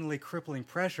occasionally crippling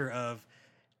pressure of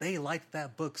they liked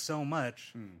that book so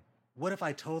much. What if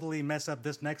I totally mess up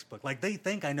this next book? Like they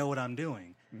think I know what I'm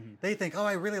doing. They think, oh,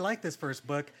 I really like this first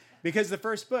book. Because the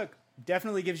first book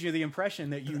definitely gives you the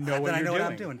impression that you know what I you're know doing.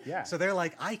 what I'm doing. Yeah. So they're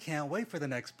like, I can't wait for the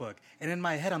next book. And in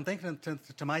my head, I'm thinking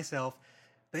to myself,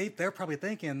 they're probably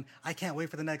thinking, I can't wait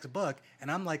for the next book.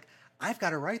 And I'm like, I've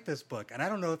got to write this book, and I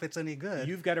don't know if it's any good.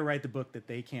 You've got to write the book that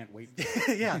they can't wait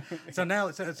for. Yeah. So now,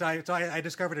 I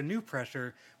discovered a new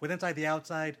pressure with Inside the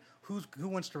Outside. Who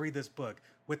wants to read this book?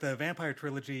 With the Vampire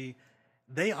Trilogy,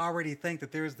 they already think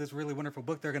that there's this really wonderful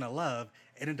book they're going to love,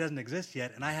 and it doesn't exist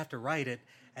yet, and I have to write it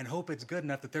and hope it's good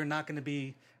enough that they're not going to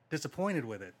be disappointed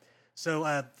with it. So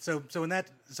in that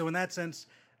sense,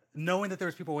 knowing that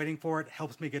there's people waiting for it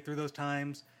helps me get through those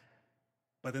times.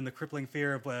 But then the crippling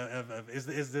fear of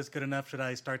is this good enough? Should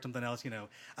I start something else?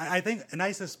 I think, and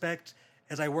I suspect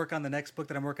as I work on the next book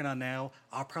that I'm working on now,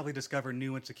 I'll probably discover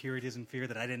new insecurities and fear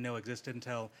that I didn't know existed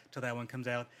until that one comes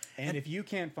out. And if you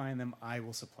can't find them, I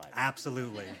will supply them.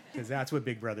 Absolutely. Because that's what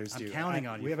big brothers do. I'm counting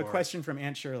on you. We have a question from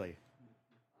Aunt Shirley.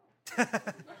 Do you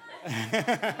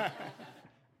expect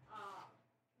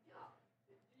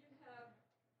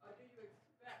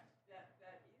that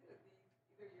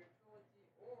either your trilogy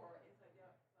or Inside the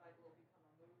Outside will become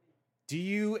a movie? Do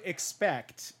you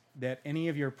expect that any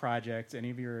of your projects, any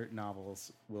of your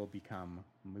novels will become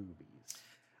movies?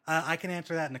 I can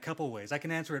answer that in a couple ways. I can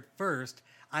answer it first.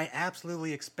 I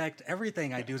absolutely expect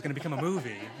everything I do is going to become a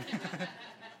movie.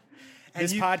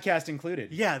 This podcast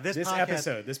included. Yeah, this podcast,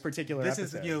 episode, this particular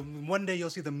episode. Is, one day you'll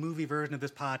see the movie version of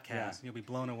this podcast. Yeah. And you'll be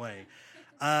blown away.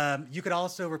 You could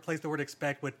also replace the word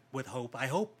expect with hope. I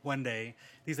hope one day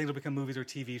these things will become movies or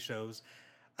TV shows.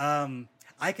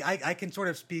 I can sort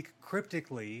of speak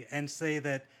cryptically and say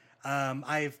that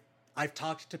I've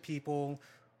talked to people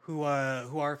who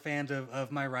are fans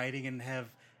of my writing and have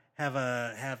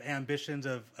ambitions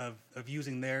of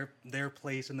using their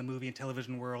place in the movie and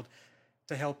television world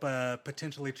to help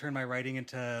potentially turn my writing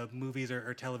into movies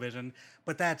or television.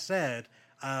 But that said,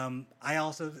 I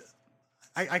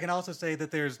can also say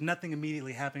that there's nothing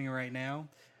immediately happening right now.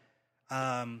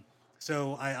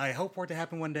 So I hope for it to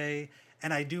happen one day,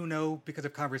 and I do know because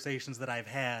of conversations that I've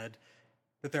had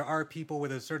that there are people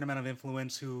with a certain amount of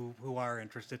influence who are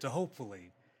interested. So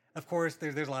hopefully, of course,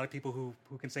 there's a lot of people who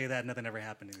can say that and nothing ever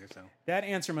happened either. So that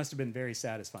answer must have been very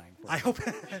satisfying. I hope.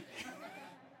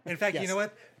 In fact, Yes. You know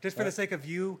what? Just for the sake of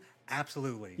you,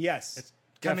 absolutely. Yes, It's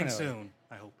coming definitely. soon,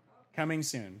 I hope. Coming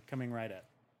soon. Coming right up.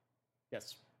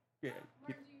 Yes. Yeah.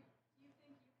 Martin, do you think you could turn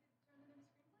them into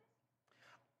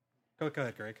screenplays? Go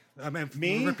ahead, Greg. I mean,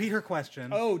 Me? Repeat her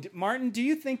question. Oh, Martin, do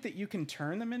you think that you can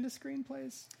turn them into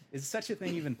screenplays? Is such a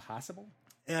thing even possible?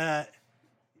 I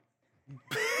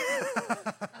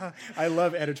I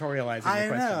love editorializing the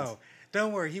questions. know.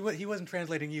 Don't worry. He wasn't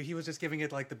translating you. He was just giving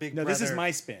it like the big No, brother. this is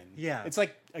my spin. Yeah. It's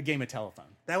like a game of telephone.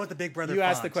 That was the big brother You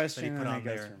ask the font question that he and put then on it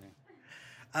goes there. for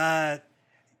me.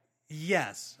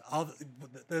 Yes.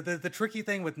 The tricky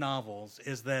thing with novels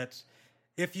is that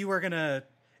if you were gonna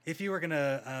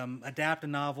adapt a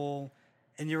novel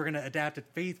and you were gonna adapt it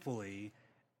faithfully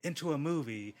into a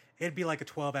movie, it'd be like a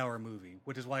 12-hour movie,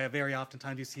 which is why very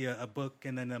oftentimes you see a book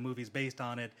and then a movie's based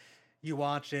on it. you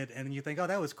watch it and you think, oh,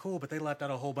 that was cool, but they left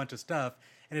out a whole bunch of stuff,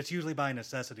 and it's usually by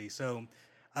necessity. So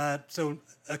a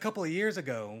couple of years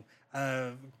ago,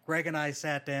 Greg and I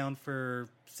sat down for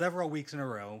several weeks in a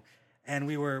row, and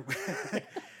we were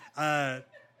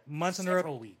months in a row.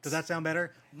 Several weeks. Does that sound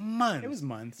better? Months. It was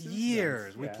months. It was years.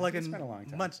 months. We Yeah, plugged it's in been a long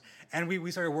time. months, and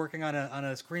we started working on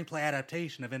a screenplay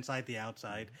adaptation of Inside the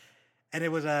Outside, and it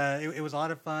was a lot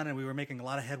of fun, and we were making a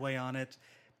lot of headway on it.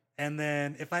 And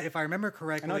then, if I remember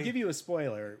correctly, And I'll give you a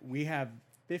spoiler. We have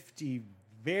 50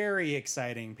 very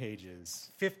exciting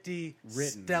pages. 50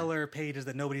 Written. stellar pages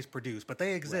that nobody's produced, but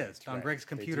they exist on Right. Greg's They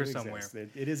computer do somewhere.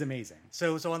 exist. It is amazing.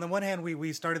 So on the one hand,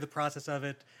 we started the process of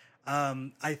it.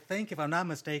 I think, if I'm not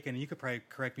mistaken, you could probably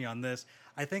correct me on this.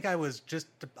 I think I was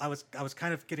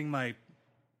kind of getting my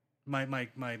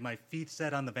feet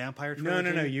set on the vampire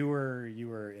trilogy. No. You were,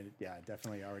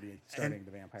 definitely already starting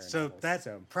the vampire. So novels.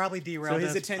 that probably derailed So his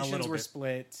us a attentions little were bit.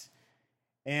 split,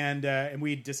 and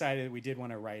we decided we did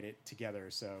want to write it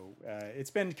together. So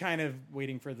it's been kind of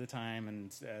waiting for the time,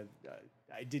 and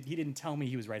he didn't tell me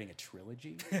he was writing a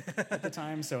trilogy at the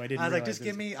time, so I didn't. I was like, realize just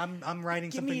give me. I'm writing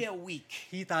give something. me a week.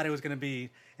 He thought it was going to be.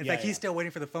 In Yeah, fact, he's yeah. still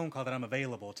waiting for the phone call that I'm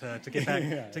available to get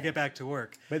back to get back to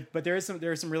work. But there are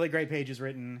some really great pages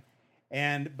written,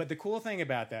 but the cool thing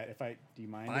about that, do you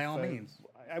mind? By if, all means.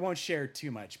 I won't share too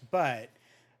much, but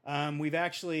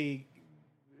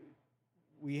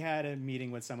we had a meeting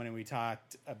with someone and we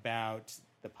talked about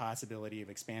the possibility of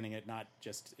expanding it not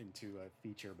just into a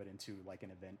feature but into like an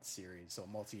event series, so a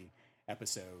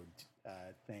multi-episode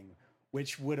thing,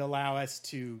 which would allow us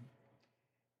to,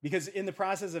 because in the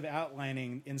process of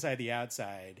outlining Inside the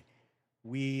Outside,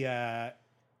 we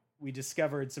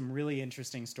discovered some really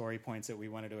interesting story points that we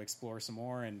wanted to explore some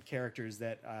more, and characters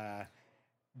that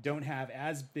don't have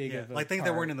as big of a like things that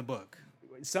part. weren't in the book.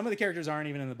 Some of the characters aren't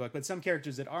even in the book, but some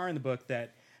characters that are in the book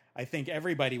that I think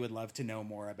everybody would love to know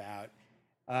more about.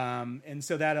 And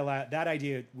so that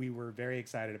idea we were very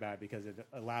excited about, because it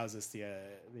allows us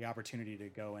the opportunity to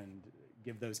go and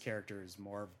give those characters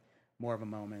more of a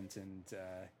moment and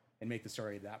make the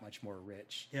story that much more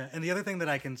rich. Yeah, and the other thing that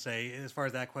I can say as far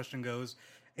as that question goes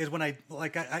is when I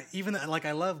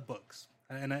love books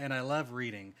and I love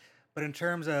reading, but in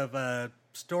terms of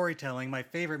storytelling, my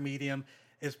favorite medium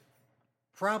is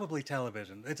probably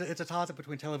television. It's a toss-up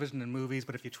between television and movies,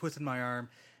 but if you twisted my arm,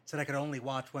 said I could only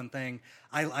watch one thing,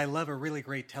 I love a really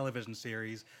great television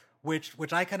series, which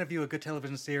I kind of view a good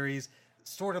television series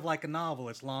sort of like a novel.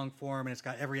 It's long form and it's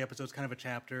got every episode's kind of a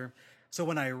chapter. So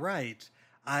when I write,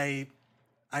 I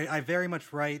very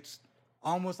much write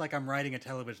almost like I'm writing a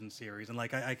television series, and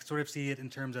like I sort of see it in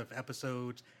terms of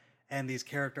episodes and these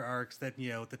character arcs that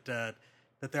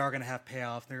that they are going to have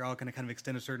payoff. They're all going to kind of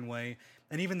extend a certain way,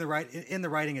 and even in the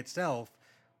writing itself,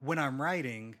 when I'm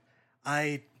writing,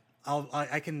 I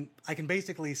can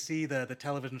basically see the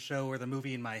television show or the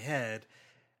movie in my head,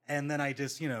 and then I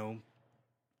just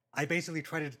I basically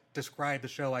try to describe the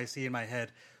show I see in my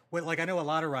head. Like I know a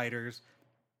lot of writers.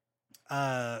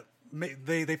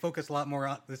 They focus a lot more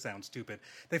on, this sounds stupid,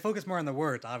 they focus more on the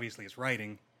words, obviously it's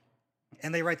writing,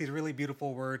 and they write these really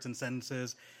beautiful words and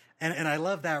sentences, and I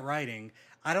love that writing.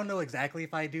 I don't know exactly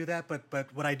if I do that, but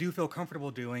what I do feel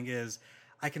comfortable doing is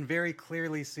I can very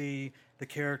clearly see the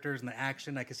characters and the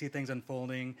action. I can see things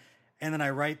unfolding, and then I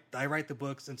write the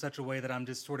books in such a way that I'm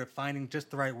just sort of finding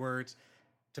just the right words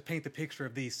to paint the picture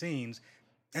of these scenes.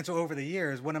 And so over the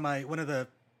years, one of the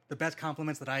best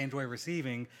compliments that I enjoy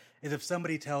receiving is if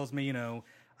somebody tells me,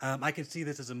 I could see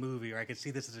this as a movie, or I could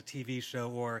see this as a TV show,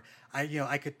 or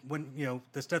I could, when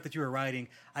the stuff that you were writing,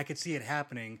 I could see it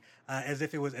happening as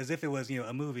if it was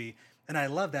a movie, and I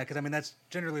love that, because that's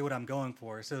generally what I'm going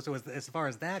for. So as far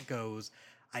as that goes,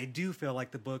 I do feel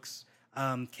like the books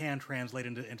can translate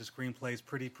into screenplays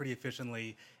pretty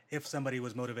efficiently if somebody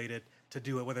was motivated to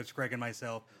do it, whether it's Greg and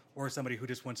myself or somebody who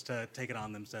just wants to take it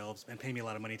on themselves and pay me a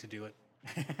lot of money to do it.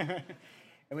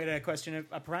 And we had a question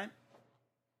up front.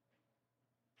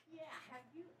 Yeah, have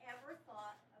you ever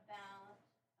thought about,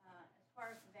 as far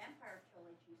as the vampire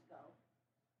trilogies go,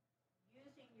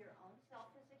 using your own self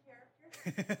as a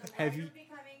character? So Have while you- you're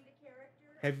becoming the character?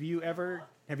 Have you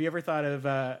ever thought of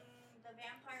The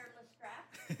vampire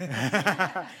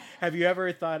Lestrade? have you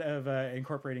ever thought of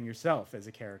incorporating yourself as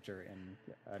a character in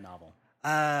a novel?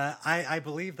 I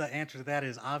believe the answer to that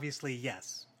is obviously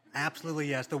yes. Absolutely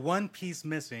yes. The one piece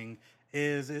missing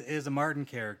is a Martin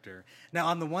character. Now,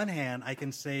 on the one hand, I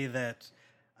can say that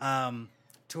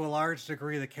to a large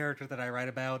degree, the characters that I write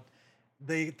about,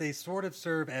 they sort of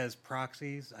serve as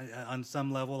proxies on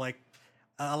some level. Like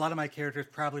a lot of my characters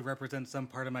probably represent some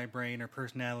part of my brain or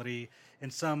personality in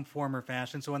some form or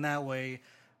fashion. So in that way,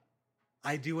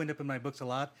 I do end up in my books a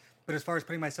lot. But as far as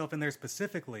putting myself in there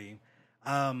specifically,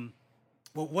 well,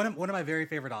 one of my very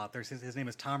favorite authors, his name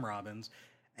is Tom Robbins,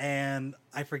 and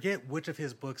I forget which of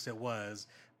his books it was,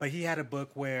 but he had a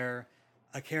book where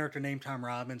a character named Tom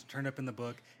Robbins turned up in the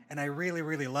book, and I really,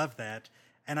 really loved that,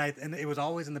 and it was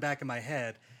always in the back of my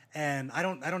head, and I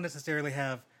don't necessarily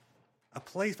have a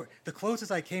place for it. The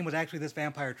closest I came was actually this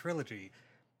vampire trilogy,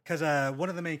 because one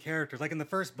of the main characters, like in the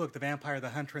first book, the vampire, the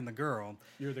hunter, and the girl.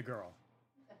 You're the girl.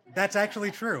 That's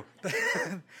actually true.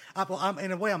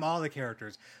 In a way, I'm all the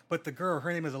characters. But the girl,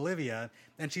 her name is Olivia,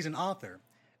 and she's an author.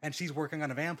 And she's working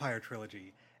on a vampire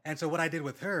trilogy. And so what I did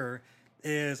with her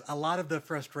is a lot of the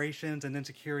frustrations and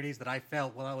insecurities that I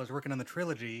felt while I was working on the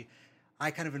trilogy,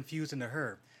 I kind of infused into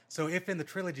her. So if in the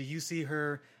trilogy you see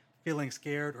her feeling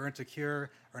scared or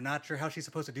insecure or not sure how she's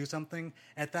supposed to do something,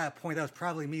 at that point, that was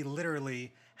probably me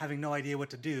literally having no idea what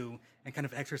to do and kind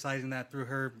of exercising that through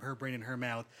her brain and her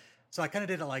mouth. So I kind of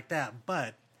did it like that,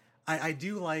 but I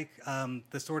do like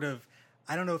the sort of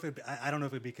I don't know if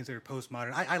it'd be considered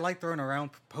postmodern. I like throwing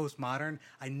around postmodern.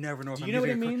 I never know if Do I'm you know what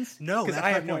it using means? No, because that's I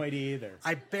my have no point. idea either.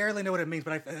 I barely know what it means,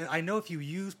 but I know if you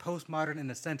use postmodern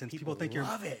in a sentence, people think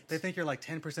love it. They think you're like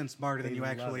 10% smarter than you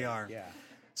love actually it, are. yeah.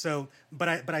 So, but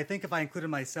I think if I included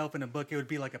myself in a book, it would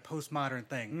be like a postmodern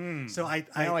thing. So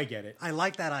now I get it. I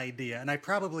like that idea, and I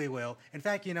probably will. In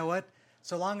fact, you know what?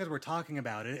 So long as we're talking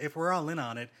about it, if we're all in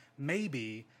on it,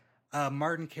 maybe a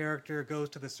Martin character goes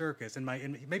to the circus, and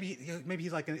maybe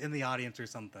he's like in the audience or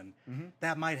something.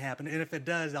 That might happen, and if it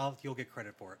does, you'll get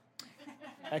credit for it.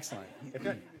 Excellent.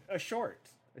 A short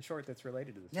that's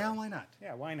related to this. Yeah, why not?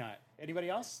 Yeah, why not? Anybody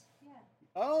else? Yeah.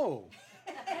 Oh,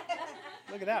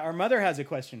 look at that. Our mother has a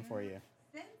question for you.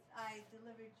 Since I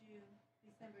delivered you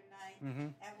December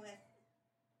 9th at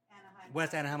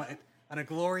West Anaheim, on a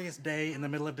glorious day in the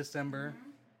middle of December,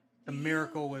 the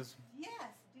miracle was. Yes.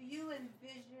 Do you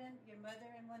envision your mother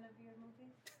in one of your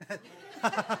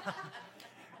movies?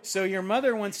 So your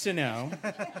mother wants to know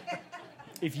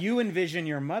if you envision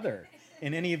your mother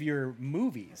in any of your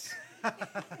movies.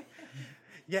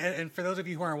 Yeah, and for those of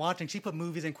you who aren't watching, she put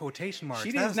movies in quotation marks.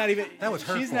 She That does was- not even. That was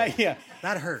hurtful. She's not. Yeah,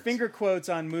 That hurt. finger quotes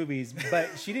on movies, but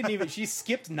she didn't even. She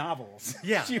skipped novels.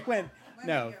 Yeah. She went.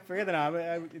 No, forget the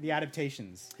novel. The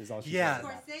adaptations is all she. Yeah. said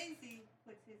about. Scorsese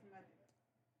puts his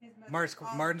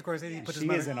mother. Martin Scorsese puts his She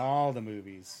mother is in all the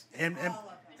movies. and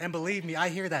believe me, I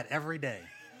hear that every day.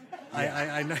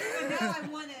 I know. Now I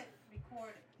want it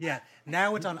recorded. Yeah,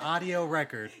 now it's on audio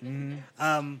record.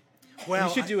 Well,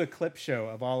 We should do a clip show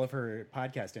of all of her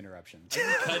podcast interruptions.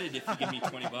 Cut it if you give me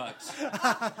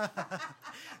 $20.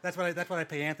 That's what I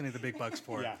pay Anthony the big bucks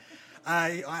for. Yeah.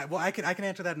 I can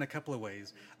answer that in a couple of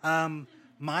ways.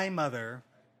 My mother,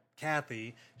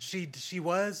 Kathy, she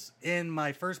was in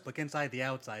my first book, Inside the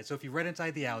Outside. So if you read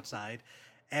Inside the Outside,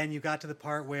 and you got to the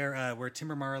part where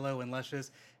Timber Marlowe and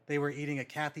Luscious, they were eating at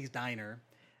Kathy's diner,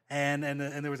 and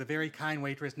there was a very kind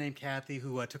waitress named Kathy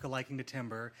who took a liking to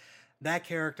Timber. That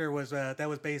character was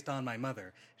based on my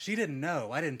mother. She didn't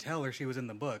know. I didn't tell her she was in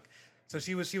the book. So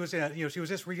she was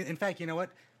just reading. In fact, you know what?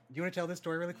 Do you want to tell this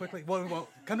story really quickly? Well,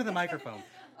 come to the microphone.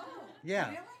 Oh, Yeah,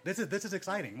 really? this is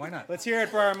exciting. Why not? Let's hear it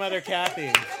for our mother,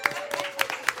 Kathy.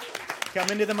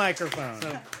 Come into the microphone.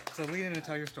 So lean in and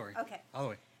tell your story. Okay. All the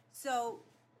way. So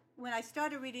when I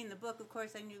started reading the book, of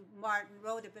course, I knew Martin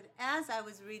wrote it, but as I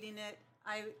was reading it,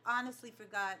 I honestly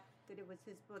forgot that it was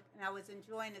his book, and I was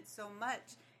enjoying it so much.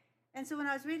 And so when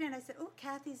I was reading it, I said, oh,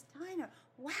 Kathy's Diner.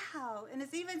 Wow. And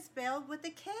it's even spelled with a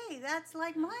K. That's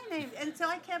like my name. And so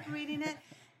I kept reading it.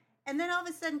 And then all of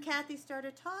a sudden, Kathy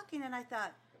started talking, and I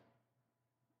thought,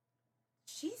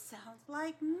 she sounds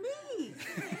like me.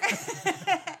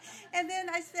 And then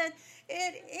I said,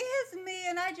 it is me.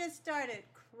 And I just started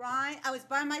crying. I was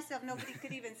by myself. Nobody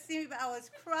could even see me, but I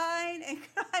was crying and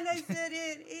crying. I said,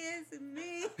 it is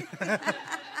me.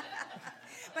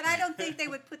 But I don't think they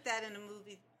would put that in a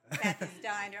movie, Kathy's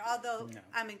Diner, although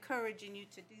I'm encouraging you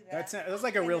to do that. That's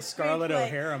like a In real the Scarlett screenplay.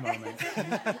 O'Hara moment.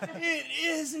 It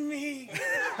is me.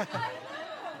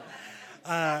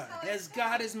 As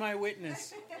God is my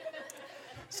witness.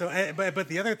 So, but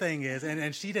the other thing is,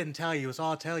 and she didn't tell you, so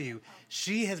I'll tell you,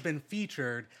 she has been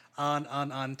featured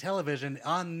on television,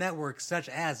 on networks such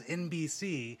as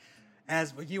NBC,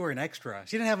 as you were an extra.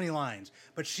 She didn't have any lines,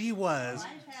 but she was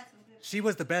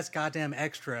the best goddamn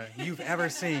extra you've ever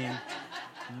seen.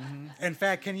 In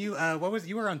fact, can you,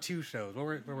 you were on 2 shows.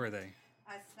 Where were they?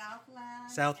 Southland.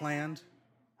 Southland?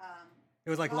 And, It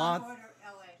was like Law and Order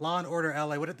LA. Law and Order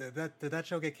LA. What did that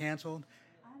show get canceled?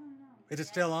 I don't know. Is it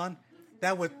still on?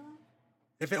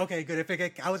 Okay, good.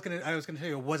 I was gonna tell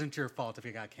you it wasn't your fault if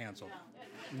it got canceled.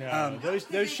 No, those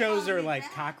they shows call are me like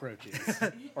back? cockroaches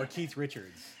or Keith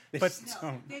Richards. They But- just No,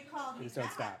 don't- they called me just don't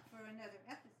back stop. for another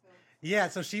episode. Yeah,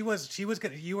 so she was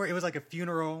good. You were. It was like a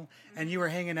funeral, and you were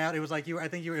hanging out. It was like you were. I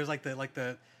think you were. It was like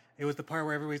the. It was the part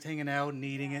where everybody's hanging out and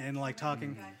eating and like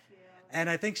talking. Got you. And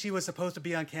I think she was supposed to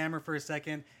be on camera for a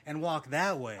second and walk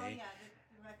that way. Oh, yeah.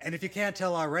 the director And if you said can't that.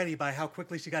 tell already by how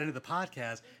quickly she got into the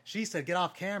podcast, she said, "Get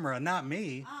off camera, not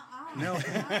me." No.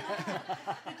 The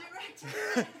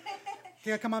director.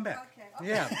 Yeah, come on back. Okay.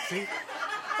 Yeah,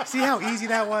 see how easy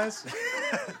that was.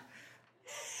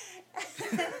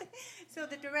 So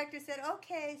the director said,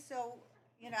 okay, so,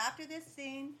 after this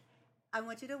scene, I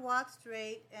want you to walk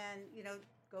straight and,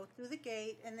 go through the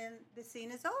gate, and then the scene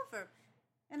is over.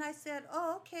 And I said,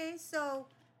 oh, okay. So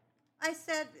I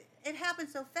said, it happened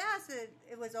so fast,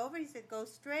 it was over. He said, go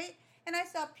straight. And I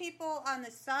saw people on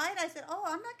the side. I said, oh,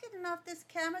 I'm not getting off this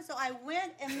camera. So I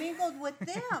went and mingled with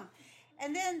them.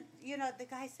 And then, the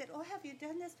guy said, oh, have you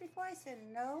done this before? I said,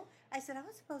 no. I said, I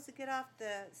was supposed to get off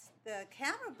the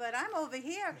camera, but I'm over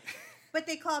here. But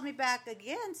they called me back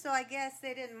again, so I guess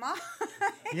they didn't mind.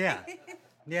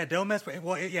 Yeah, don't mess with.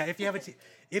 Well, yeah, if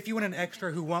you want an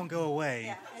extra who won't go away,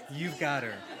 Yeah, it's you've me. got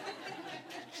her.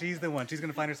 She's the one. She's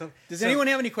gonna find herself. Does So- anyone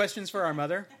have any questions for our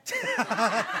mother?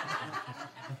 How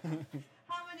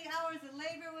many hours of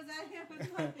labor was I here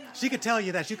with nothing? She could tell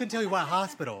you that. She couldn't tell you what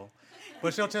hospital,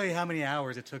 but she'll tell you how many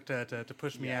hours it took to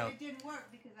push me out. It didn't work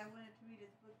because I wanted to read his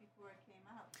book before it came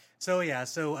out. So yeah,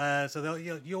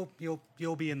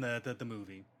 you'll be in the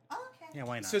movie. Oh, okay. Yeah,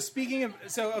 why not? So speaking of,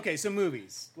 so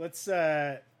movies.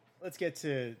 Let's get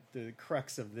to the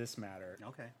crux of this matter.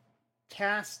 Okay.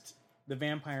 Cast the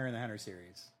Vampire and the Hunter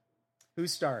series.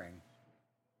 Who's starring?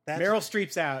 That's, Meryl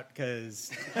Streep's out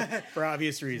because for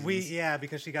obvious reasons.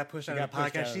 because she got pushed out got of the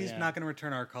pushed podcast. out, She's yeah. not going to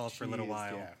return our calls for a little She is,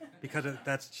 while yeah.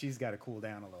 because She's got to cool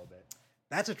down a little bit.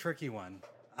 that's a tricky one.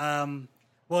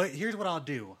 Well, here's what I'll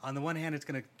do. On the one hand, it's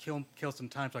going to kill some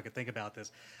time so I can think about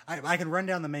this. I can run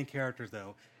down the main characters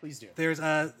though. Please do. There's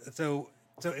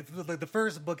the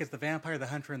first book is The Vampire, the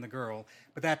Hunter, and the Girl,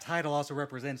 but that title also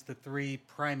represents the three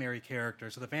primary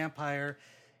characters. So the vampire,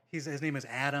 his name is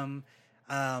Adam.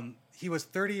 He was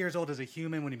 30 years old as a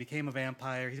human when he became a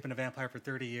vampire. He's been a vampire for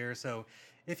 30 years. So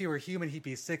if he were human, he'd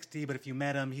be 60, but if you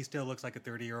met him, he still looks like a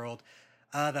 30-year-old.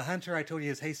 The Hunter, I told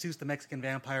you, is Jesus, the Mexican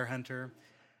vampire hunter.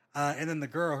 And then the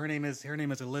girl, her name is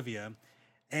Olivia.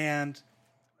 And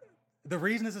the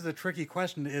reason this is a tricky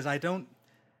question is I don't,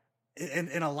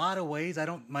 in a lot of ways, I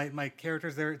don't, my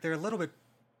characters, they're a little bit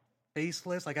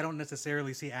faceless. Like I don't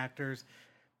necessarily see actors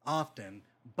often,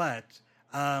 but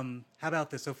how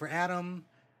about this? So for Adam,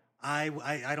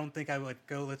 I don't think I would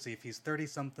go, let's see, if he's 30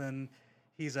 something,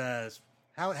 he's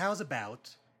how's about?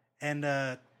 And,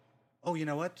 oh, you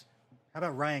know what? How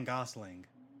about Ryan Gosling?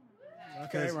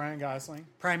 Okay, Ryan Gosling.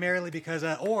 Primarily because,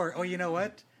 or you know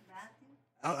what?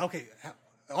 Matthew? Okay.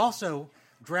 Also,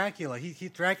 Dracula.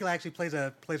 Dracula actually plays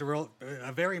a role,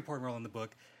 a very important role in the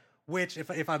book. Which,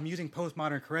 if I'm using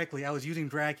postmodern correctly, I was using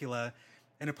Dracula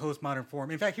in a postmodern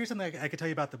form. In fact, here's something I could tell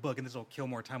you about the book, and this will kill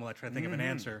more time while I try to think of an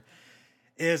answer.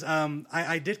 Is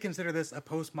I did consider this a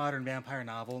postmodern vampire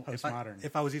novel. Postmodern.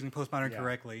 If I was using postmodern Yeah.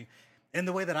 correctly, in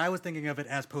the way that I was thinking of it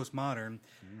as postmodern,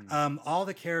 all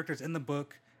the characters in the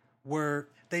book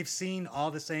they've seen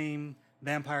all the same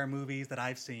vampire movies that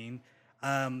I've seen.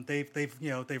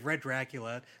 They've read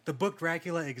Dracula. The book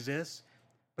Dracula exists,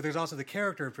 but there's also the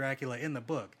character of Dracula in the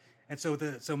book. And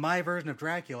so my version of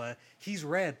Dracula, he's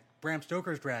read Bram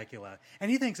Stoker's Dracula,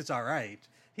 and he thinks it's all right.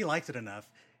 He likes it enough.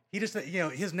 He just,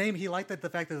 his name, he liked the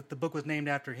fact that the book was named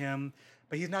after him,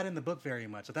 but he's not in the book very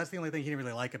much. So that's the only thing he didn't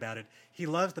really like about it. He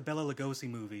loves the Bela Lugosi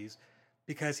movies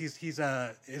because is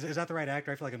that the right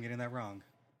actor? I feel like I'm getting that wrong.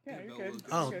 Yeah, you're good.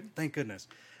 Oh, You're good. thank goodness.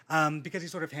 Because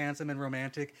he's sort of handsome and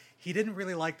romantic. He didn't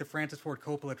really like the Francis Ford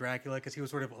Coppola Dracula because he was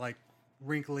sort of like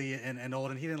wrinkly and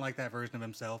old, and he didn't like that version of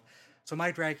himself. So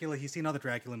my Dracula, he's seen all the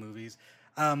Dracula movies.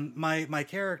 My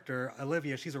character,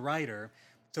 Olivia, she's a writer.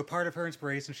 So part of her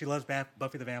inspiration, she loves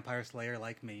Buffy the Vampire Slayer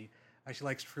like me. She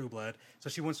likes True Blood. So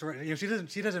she wants to,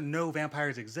 she doesn't know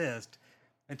vampires exist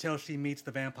until she meets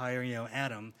the vampire,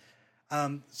 Adam.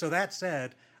 So that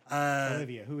said,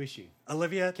 Olivia, who is she?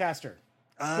 Olivia, Cast her.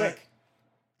 Quick.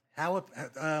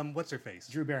 what's her face?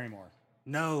 Drew Barrymore.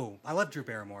 No, I love Drew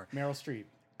Barrymore. Meryl Streep.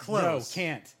 Close. No,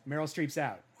 can't. Meryl Streep's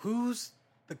out. Who's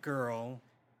the girl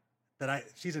that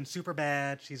she's in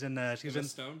Superbad? She's in Emma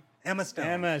Stone? Emma Stone.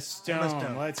 Emma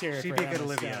Stone. Let's hear it She'd for be a good Emma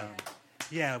Olivia. Stone.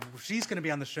 Yeah, she's going to be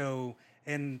on the show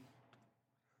and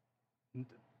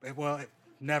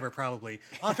never probably.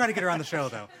 I'll try to get her on the show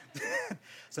though.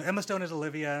 So Emma Stone is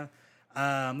Olivia.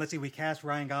 Let's see, we cast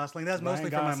Ryan Gosling. That's mostly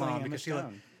Ryan for my Gosling, mom Emma because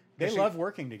Stone. They Is she- love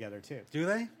working together too. Do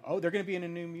they? Oh, they're going to be in a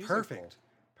new musical.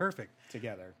 Perfect.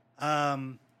 Together. Let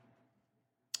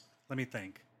me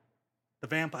think. The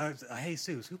vampire.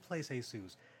 Jesus. Who plays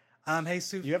Jesus?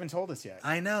 Jesus. You haven't told us yet.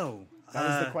 I know. That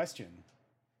was the question.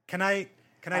 Can I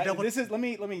double? This is let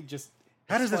me just.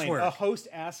 How does this explain. work? A host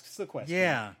asks the question.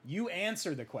 Yeah. You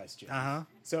answer the question. Uh-huh.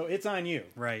 So it's on you.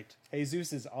 Right.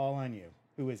 Jesus is all on you.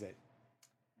 Who is it?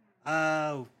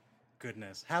 Oh,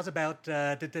 goodness. How's about?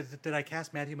 Did I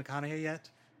cast Matthew McConaughey yet?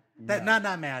 That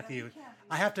not Matthew.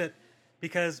 I have to,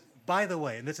 because by the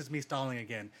way, and this is me stalling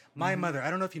again. My mother. I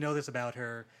don't know if you know this about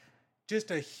her. Just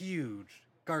a huge,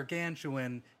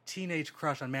 gargantuan teenage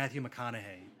crush on Matthew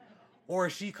McConaughey, or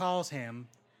she calls him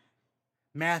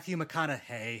Matthew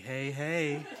McConaughey.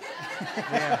 Hey.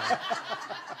 Yeah.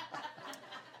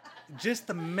 Just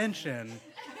the mention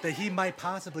that he might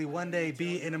possibly one day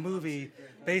be in a movie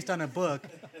based on a book.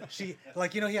 She,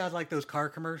 like, he has like those car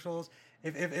commercials.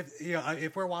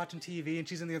 If we're watching TV and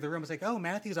she's in the other room, it's like, oh,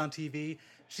 Matthew's on TV.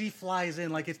 She flies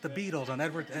in like it's the Beatles on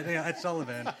Ed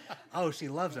Sullivan. Oh, she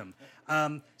loves him.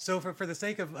 So for the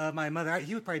sake of my mother,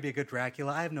 he would probably be a good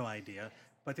Dracula. I have no idea,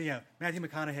 but Matthew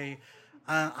McConaughey.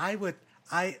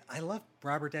 I love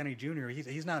Robert Downey Jr.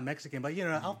 He's not Mexican, but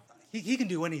he can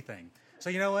do anything. So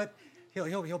you know what?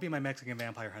 He'll be my Mexican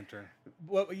vampire hunter.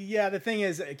 Well, yeah. The thing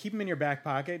is, keep him in your back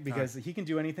pocket because he can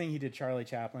do anything. He did Charlie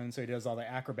Chaplin, so he does all the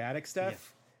acrobatic stuff. Yeah.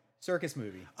 Circus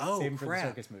movie. Oh, Save him for crap. the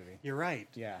circus movie. You're right.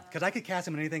 Yeah. Because I could cast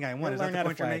him in anything I want. He'll Is that learn the how to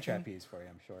point you're fly a making? trapeze for you,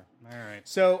 I'm sure. All right.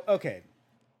 So, okay,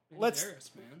 let's.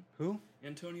 Banderas, man. Who?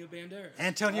 Antonio Banderas.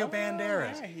 Antonio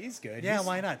Banderas. Yeah, he's good. Yeah, He's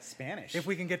why not? Spanish. If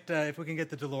we can get the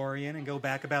DeLorean and go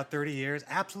back about 30 years,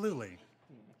 absolutely,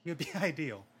 he would be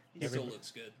ideal. He still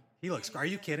looks good. He looks. Are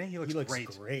you kidding? He looks great.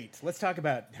 great. Let's talk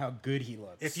about how good he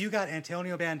looks. If you got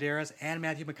Antonio Banderas and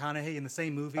Matthew McConaughey in the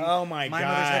same movie, Oh, my mother's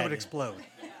head God. would explode.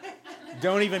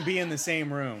 don't even be in the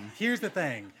same room. Here's the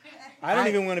thing. I don't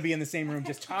even want to be in the same room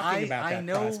just talking about that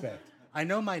prospect. I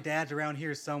know my dad's around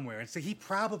here somewhere, and so he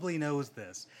probably knows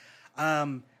this.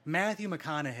 Matthew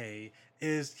McConaughey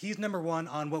he's number one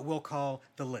on what we'll call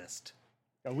the list.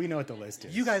 Oh, we know what the list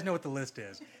is. You guys know what the list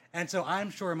is. And so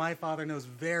I'm sure my father knows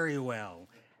very well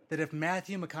that if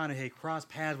Matthew McConaughey crossed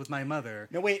paths with my mother...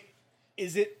 No, wait.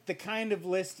 Is it the kind of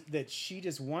list that she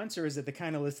just wants, or is it the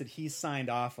kind of list that he signed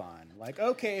off on? Like,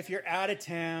 okay, if you're out of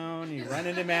town, you run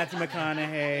into Matthew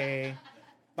McConaughey,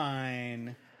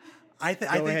 fine.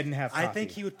 Go ahead and have coffee. I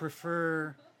think he would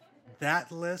prefer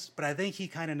that list, but I think he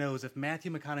kind of knows if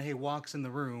Matthew McConaughey walks in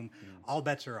the room, all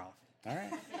bets are off. All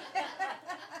right.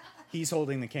 He's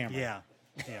holding the camera.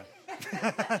 Yeah.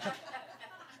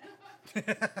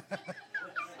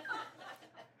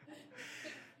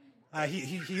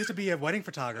 He used to be a wedding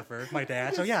photographer, my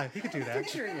dad. So yeah, he could do that.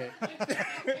 Picturing it.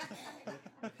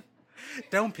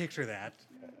 Don't picture that.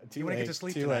 Too You want to late, get to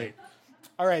sleep too tonight. late.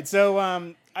 All right,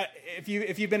 so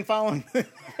if you've been following,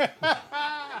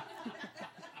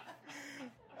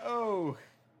 oh,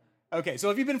 okay. So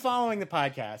if you've been following the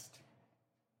podcast,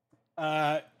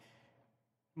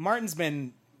 Martin's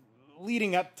been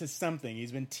leading up to something.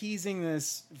 He's been teasing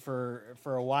this for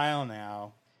a while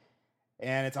now,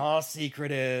 and it's all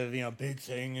secretive. Big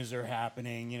things are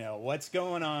happening. What's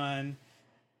going on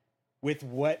with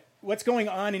what's going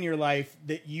on in your life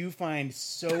that you find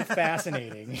so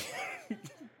fascinating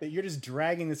that you're just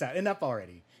dragging this out. Enough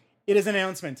already. It is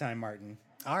announcement time, Martin.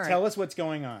 All right. Tell us what's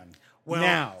going on. Well,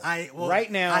 now,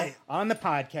 right now, I- on the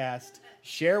podcast,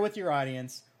 share with your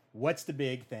audience what's the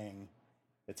big thing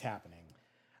that's happening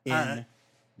in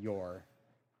your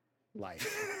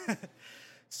life.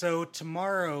 So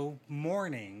tomorrow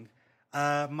morning,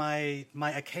 my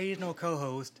occasional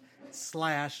co-host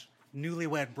 /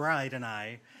 newlywed bride and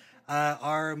I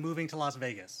are moving to Las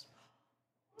Vegas.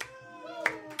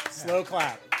 Slow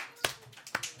clap.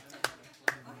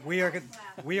 We are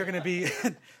going to be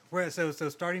so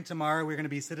starting tomorrow. We're going to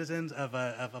be citizens of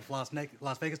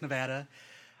Las Vegas, Nevada.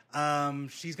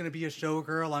 She's going to be a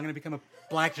showgirl. I'm going to become a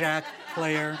blackjack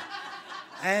player,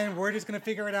 and we're just going to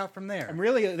figure it out from there. And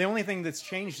really, the only thing that's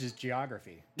changed is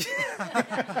geography.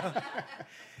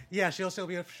 Yeah, she'll still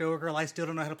be a showgirl. I still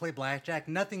don't know how to play blackjack.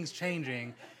 Nothing's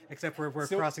changing except we're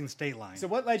crossing the state line. So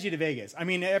what led you to Vegas? I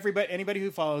mean, anybody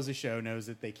who follows the show knows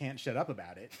that they can't shut up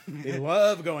about it. They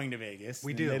love going to Vegas.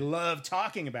 We and do. They love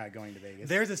talking about going to Vegas.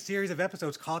 There's a series of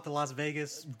episodes called the Las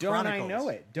Vegas Don't Chronicles. I know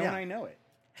it? Don't Yeah. I know it?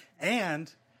 And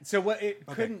So it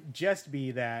couldn't just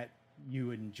be that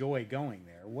you enjoy going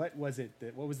there. What was it?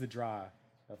 What was the draw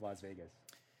of Las Vegas?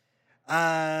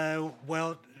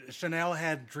 well, Chanel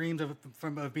had dreams of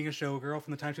being a showgirl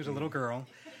from the time she was a little girl.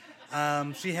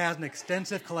 She has an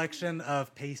extensive collection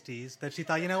of pasties that she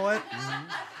thought, you know what?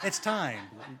 It's time.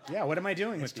 Yeah, what am I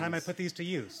doing It's with time I these? put these to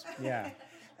use. Yeah.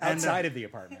 And, Outside of the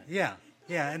apartment. Yeah,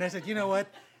 yeah. And I said, you know what?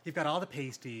 You've got all the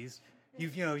pasties.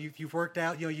 You've worked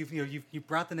out. You've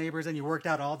brought the neighbors and you worked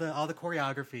out all the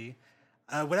choreography,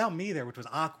 without me there, which was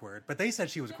awkward. But they said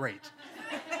she was great.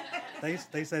 They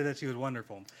said that she was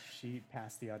wonderful. She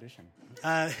passed the audition.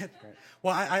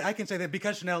 Well, I can say that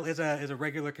because Chanel is a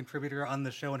regular contributor on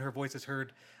the show and her voice is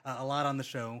heard a lot on the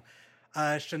show.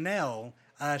 Chanel,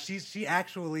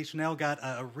 Chanel got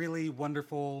a really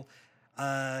wonderful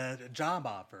job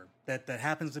offer that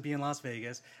happens to be in Las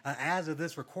Vegas. As of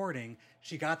this recording,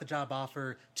 she got the job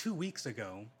offer 2 weeks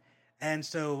ago, and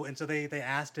so they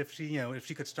asked if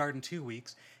she could start in 2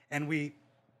 weeks, and we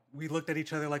looked at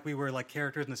each other like we were like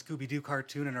characters in the Scooby-Doo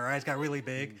cartoon, and our eyes got really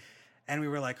big, and we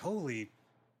were like, holy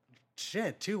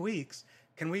shit, 2 weeks?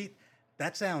 Is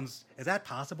that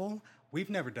possible? We've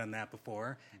never done that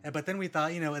before. But then we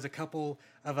thought, as a couple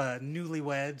of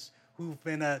newlyweds who've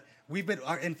been,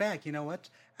 in fact, you know what?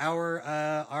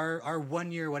 Our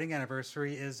 1 year wedding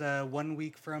anniversary is 1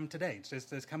 week from today.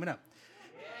 It's coming up.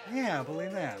 Yeah,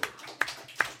 believe that.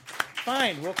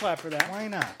 Fine, we'll clap for that. Why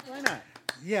not? Why not?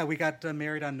 Yeah, we got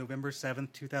married on November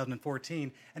 7th,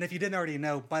 2014. And if you didn't already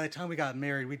know, by the time we got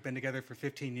married, we'd been together for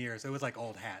 15 years. It was like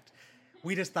old hat.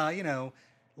 We just thought,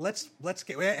 let's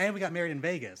get, and we got married in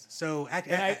Vegas. So,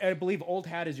 And I believe old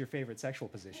hat is your favorite sexual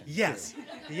position. yes,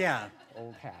 too. yeah.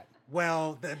 Old hat.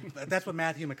 Well, that's what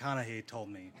Matthew McConaughey told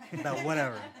me about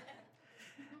whatever.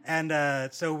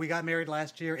 And so we got married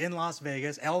last year in Las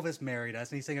Vegas. Elvis married us,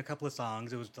 and he sang a couple of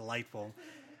songs. It was delightful.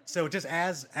 So just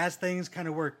as things kind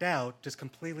of worked out, just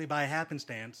completely by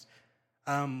happenstance,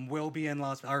 we'll be in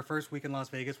our first week in Las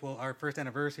Vegas. Our first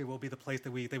anniversary will be the place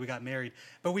that we got married.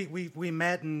 But we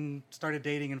met and started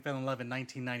dating and fell in love in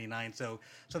 1999. So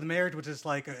the marriage was just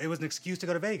like it was an excuse to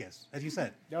go to Vegas, as you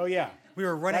said. Oh, yeah. We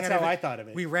were running. That's out how of, I thought of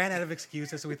it. We ran out of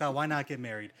excuses, so we thought, why not get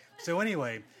married? So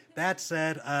anyway, that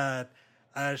said,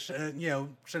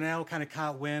 Chanel kind of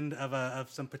caught wind of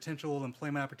some potential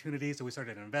employment opportunities, so we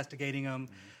started investigating them.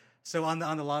 Mm-hmm. So on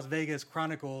the Las Vegas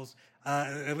Chronicles,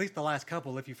 at least the last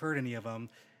couple, if you've heard any of them,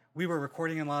 we were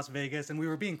recording in Las Vegas, and we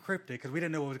were being cryptic because we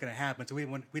didn't know what was going to happen, so we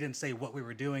didn't say what we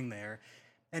were doing there.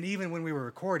 And even when we were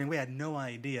recording, we had no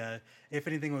idea if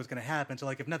anything was going to happen. So,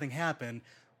 like, if nothing happened,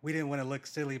 we didn't want to look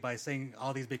silly by saying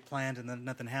all these big plans and then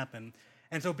nothing happened.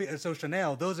 And so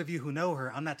Chanel, those of you who know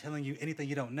her, I'm not telling you anything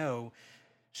you don't know.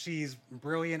 She's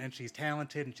brilliant and she's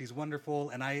talented and she's wonderful.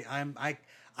 And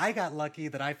I got lucky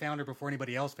that I found her before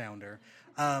anybody else found her.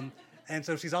 And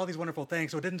so she's all these wonderful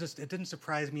things. So it didn't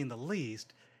surprise me in the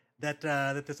least that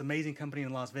this amazing company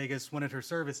in Las Vegas wanted her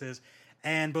services.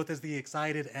 And both as the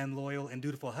excited and loyal and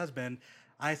dutiful husband,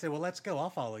 I said, well, let's go. I'll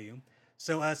follow you.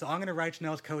 So I'm going to ride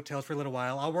Chanel's coattails for a little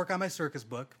while. I'll work on my circus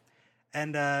book,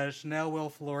 and Chanel will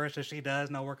flourish as she does,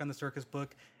 and I'll work on the circus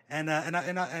book. And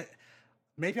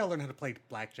maybe I'll learn how to play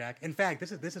blackjack. In fact,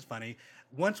 this is funny.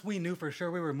 Once we knew for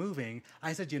sure we were moving,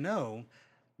 I said,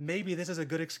 maybe this is a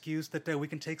good excuse that we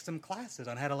can take some classes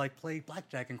on how to play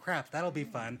blackjack and craps. That'll be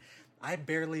fun. I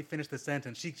barely finished the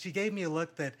sentence. She gave me a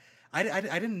look that I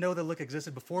didn't know the look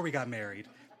existed before we got married.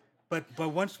 But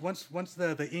once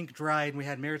the ink dried and we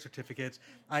had marriage certificates,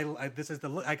 this is the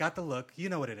look. I got the look. You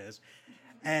know what it is,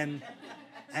 and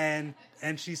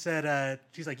she said,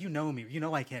 she's like, you know me,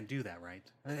 I can't do that, right?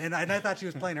 And I thought she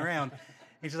was playing around,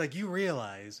 and she's like, you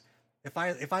realize if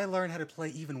I learn how to play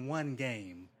even one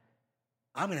game,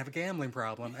 I'm gonna have a gambling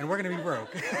problem, and we're gonna be broke.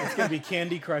 It's gonna be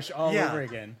Candy Crush all over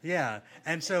again. Yeah,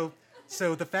 and so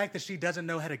the fact that she doesn't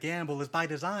know how to gamble is by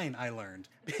design, I learned,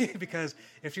 because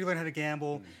if she learned how to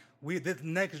gamble.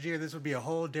 Next year, this would be a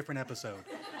whole different episode.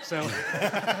 So,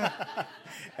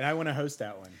 and I want to host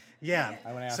that one. Yeah,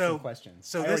 I want to ask some questions.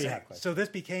 So I already have questions. So this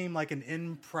became like an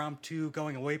impromptu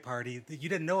going away party. You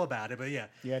didn't know about it, but yeah,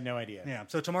 you had no idea. Yeah.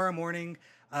 So tomorrow morning,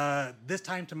 this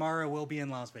time tomorrow, we'll be in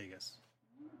Las Vegas.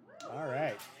 All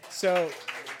right. So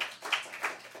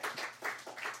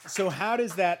how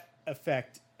does that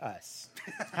affect us?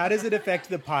 How does it affect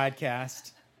the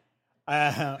podcast?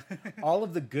 All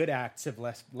of the good acts have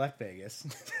left Vegas,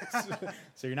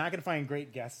 so you're not going to find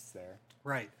great guests there.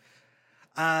 Right.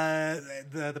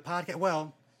 The podcast.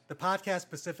 Well, the podcast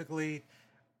specifically.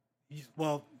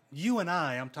 Well, you and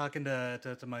I'm talking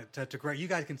to Greg. You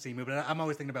guys can see me, but I'm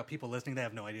always thinking about people listening. They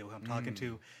have no idea who I'm talking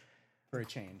to. For a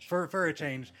change. For a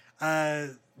change.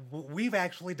 We've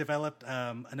actually developed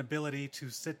an ability to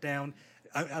sit down.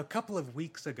 A couple of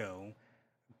weeks ago,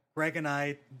 Greg and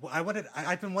I've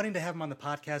been wanting to have him on the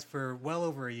podcast for well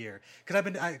over a year because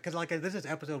this is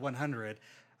episode 100.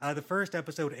 The first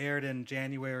episode aired in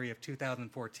January of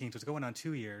 2014, so it's going on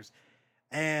 2 years.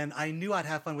 And I knew I'd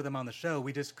have fun with him on the show.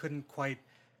 We just couldn't quite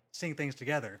sing things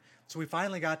together. So we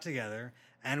finally got together,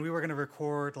 and we were going to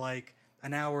record like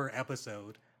an hour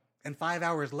episode. And 5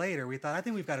 hours later, we thought, I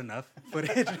think we've got enough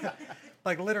footage.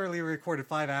 Like literally we recorded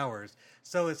 5 hours.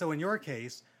 So in your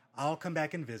case, I'll come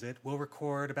back and visit. We'll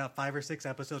record about 5 or 6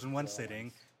 episodes in one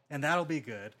sitting, and that'll be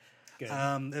good.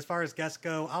 As far as guests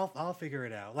go, I'll figure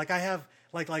it out. Like I have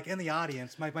like in the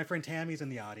audience, my friend Tammy's in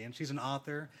the audience. She's an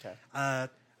author.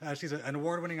 Okay. She's an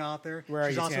award-winning author. Where are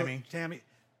She's you, also, Tammy? Tammy.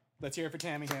 Let's hear it for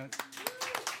Tammy.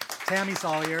 Tammy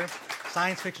Sawyer,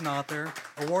 science fiction author,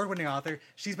 award-winning author.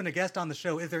 She's been a guest on the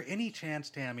show. Is there any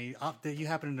chance, Tammy, that you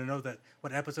happen to know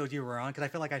what episode you were on? Because I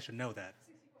feel like I should know that.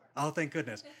 64. Oh, thank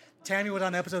goodness. Tammy was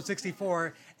on episode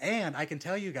 64, and I can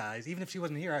tell you guys, even if she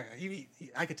wasn't here,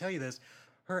 I could tell you this.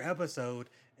 Her episode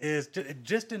is,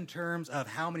 just in terms of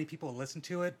how many people listen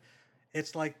to it,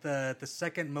 it's like the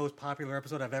second most popular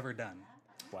episode I've ever done.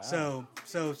 Wow. So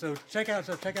check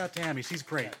out Tammy. She's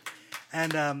great.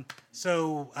 And I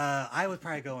would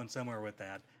probably go in somewhere with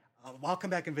that. I'll come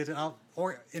back and visit.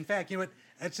 Or in fact, you know what?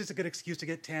 It's just a good excuse to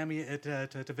get Tammy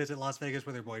to visit Las Vegas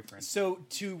with her boyfriend. So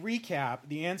to recap,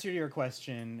 the answer to your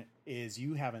question is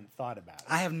you haven't thought about it.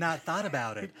 I have not thought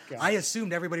about it. I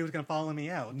assumed everybody was going to follow me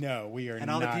out. No, we are And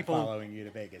all the not people- following you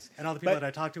to Vegas. And all the people that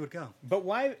I talked to would go. But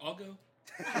why? I'll go.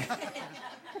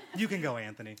 You can go,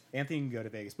 Anthony. Anthony can go to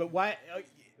Vegas. But why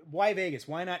Vegas?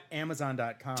 Why not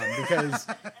Amazon.com? Because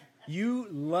you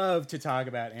love to talk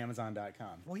about Amazon.com.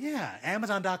 Well, yeah,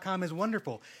 Amazon.com is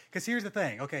wonderful. Because here's the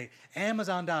thing. Okay,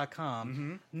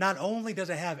 Amazon.com, not only does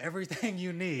it have everything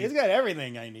you need, It's got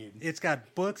everything I need. it's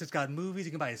got books, it's got movies,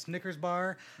 you can buy a Snickers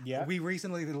bar. Yeah.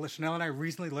 Chanel and I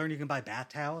recently learned you can buy bath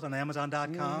towels on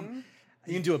Amazon.com.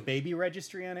 You can do a baby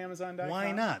registry on Amazon.com.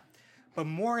 Why not? But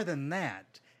more than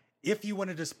that, if you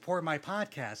wanted to support my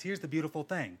podcast, here's the beautiful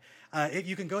thing.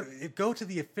 You can go to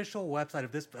the official website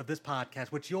of this podcast,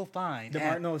 which you'll find The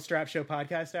at Martin Lestrap Show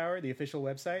Podcast Hour, the official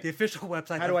website. the official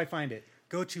website. How do I find it?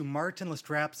 Go to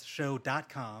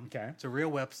martinlestrapshow.com. Okay. It's a real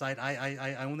website.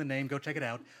 I own the name. Go check it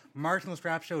out.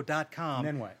 martinlestrapshow.com. And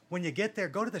then what? When you get there,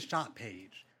 go to the shop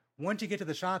page. Once you get to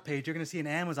the shop page, you're going to see an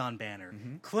Amazon banner.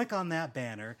 Click on that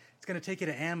banner. It's going to take you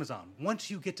to Amazon.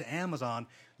 Once you get to Amazon,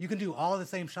 you can do all the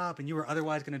same shopping you were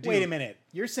otherwise going to do. Wait a minute.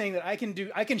 You're saying that I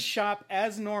can shop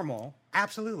as normal,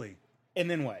 Absolutely. and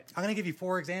then what? I'm going to give you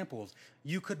 4 examples.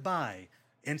 You could buy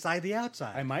Inside the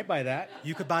Outside. I might buy that.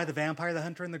 You could buy The Vampire, the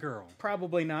Hunter, and the Girl.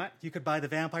 Probably not. You could buy The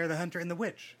Vampire, the Hunter, and the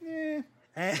Witch. Eh.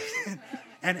 And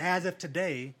as of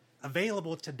today,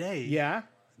 available today, Yeah.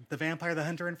 The Vampire, the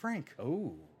Hunter, and Frank.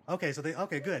 Oh. Okay,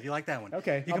 good. You like that one.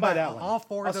 Okay. You I'll can buy that one. all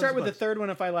 4 I'll of those start with the books. third one.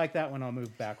 If I like that one, I'll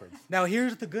move backwards. Now,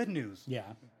 here's the good news, Yeah.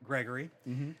 Gregory.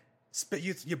 You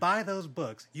buy those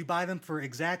books, you buy them for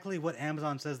exactly what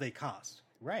Amazon says they cost.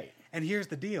 Right. And here's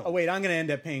the deal. Oh wait, I'm going to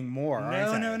end up paying more. aren't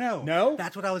I? No. No.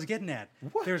 That's what I was getting at.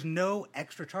 What? There's no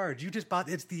extra charge. You just bought.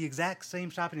 It's the exact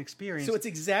same shopping experience. So it's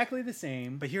exactly the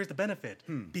same. But here's the benefit.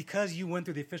 Because you went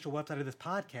through the official website of this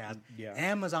podcast, Yeah.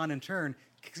 Amazon in turn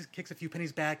kicks a few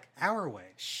pennies back our way.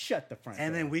 Shut the front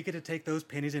And door. then we get to take those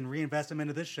pennies and reinvest them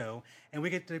into this show, and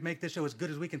we get to make this show as good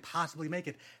as we can possibly make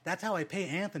it. That's how I pay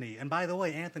Anthony. And by the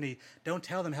way, Anthony, don't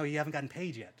tell them how you haven't gotten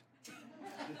paid yet.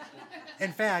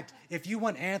 In fact, if you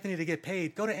want Anthony to get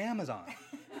paid, go to Amazon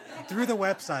through the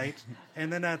website,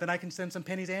 and then I can send some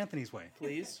pennies Anthony's way.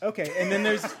 Please. Okay, and then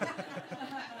there's.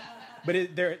 But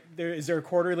is there a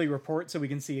quarterly report so we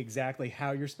can see exactly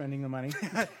how you're spending the money?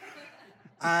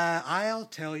 I'll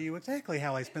tell you exactly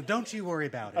how I spend. Don't you worry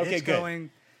about it. Okay, it's good.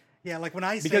 going. Yeah, like when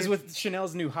I say, Because with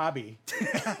Chanel's new hobby,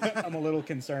 I'm a little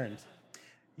concerned.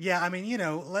 yeah, I mean, you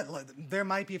know, there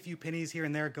might be a few pennies here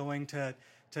and there going to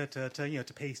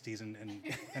pasties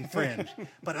and fringe,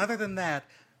 but other than that,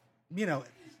 you know,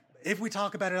 if we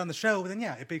talk about it on the show, then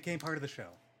yeah, it became part of the show.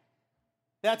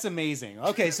 That's amazing.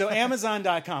 Okay, so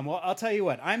Amazon.com. Well, I'll tell you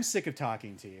what. I'm sick of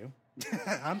talking to you.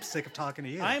 I'm sick of talking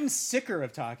to you. I'm sicker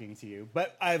of talking to you,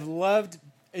 but I've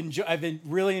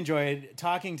really enjoyed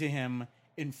talking to him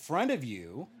in front of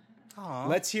you. Aw.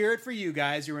 Let's hear it for you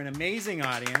guys. You're an amazing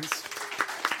audience.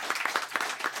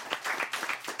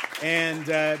 And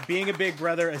being a big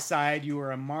brother aside, you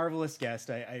were a marvelous guest.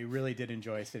 I really did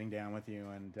enjoy sitting down with you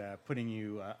and putting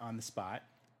you on the spot.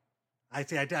 I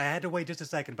had to wait just a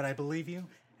second, but I believe you,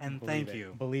 and Believe thank it.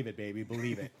 you. Believe it, baby.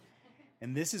 Believe it.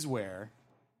 And this is where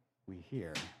we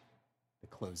hear the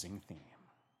closing theme.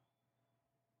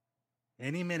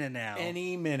 Any minute now.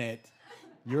 Any minute,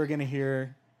 you're going to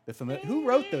hear Who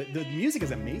wrote the music is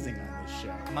amazing on this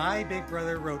show. My big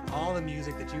brother wrote all the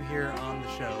music that you hear on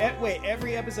the show. Wait,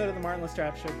 every episode of the Martin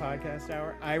Lestrap Show podcast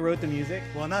hour, I wrote the music.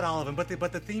 Well, not all of them, but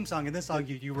the theme song and this song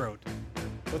you wrote.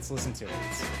 Let's listen to it.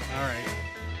 All right.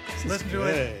 This Listen is to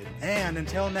it. good. And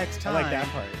until next I time. like that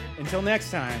part. Until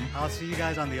next time, I'll see you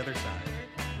guys on the other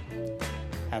side.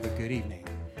 have a good evening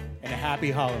and a happy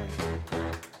Halloween.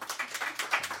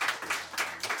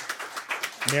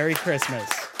 Merry Christmas.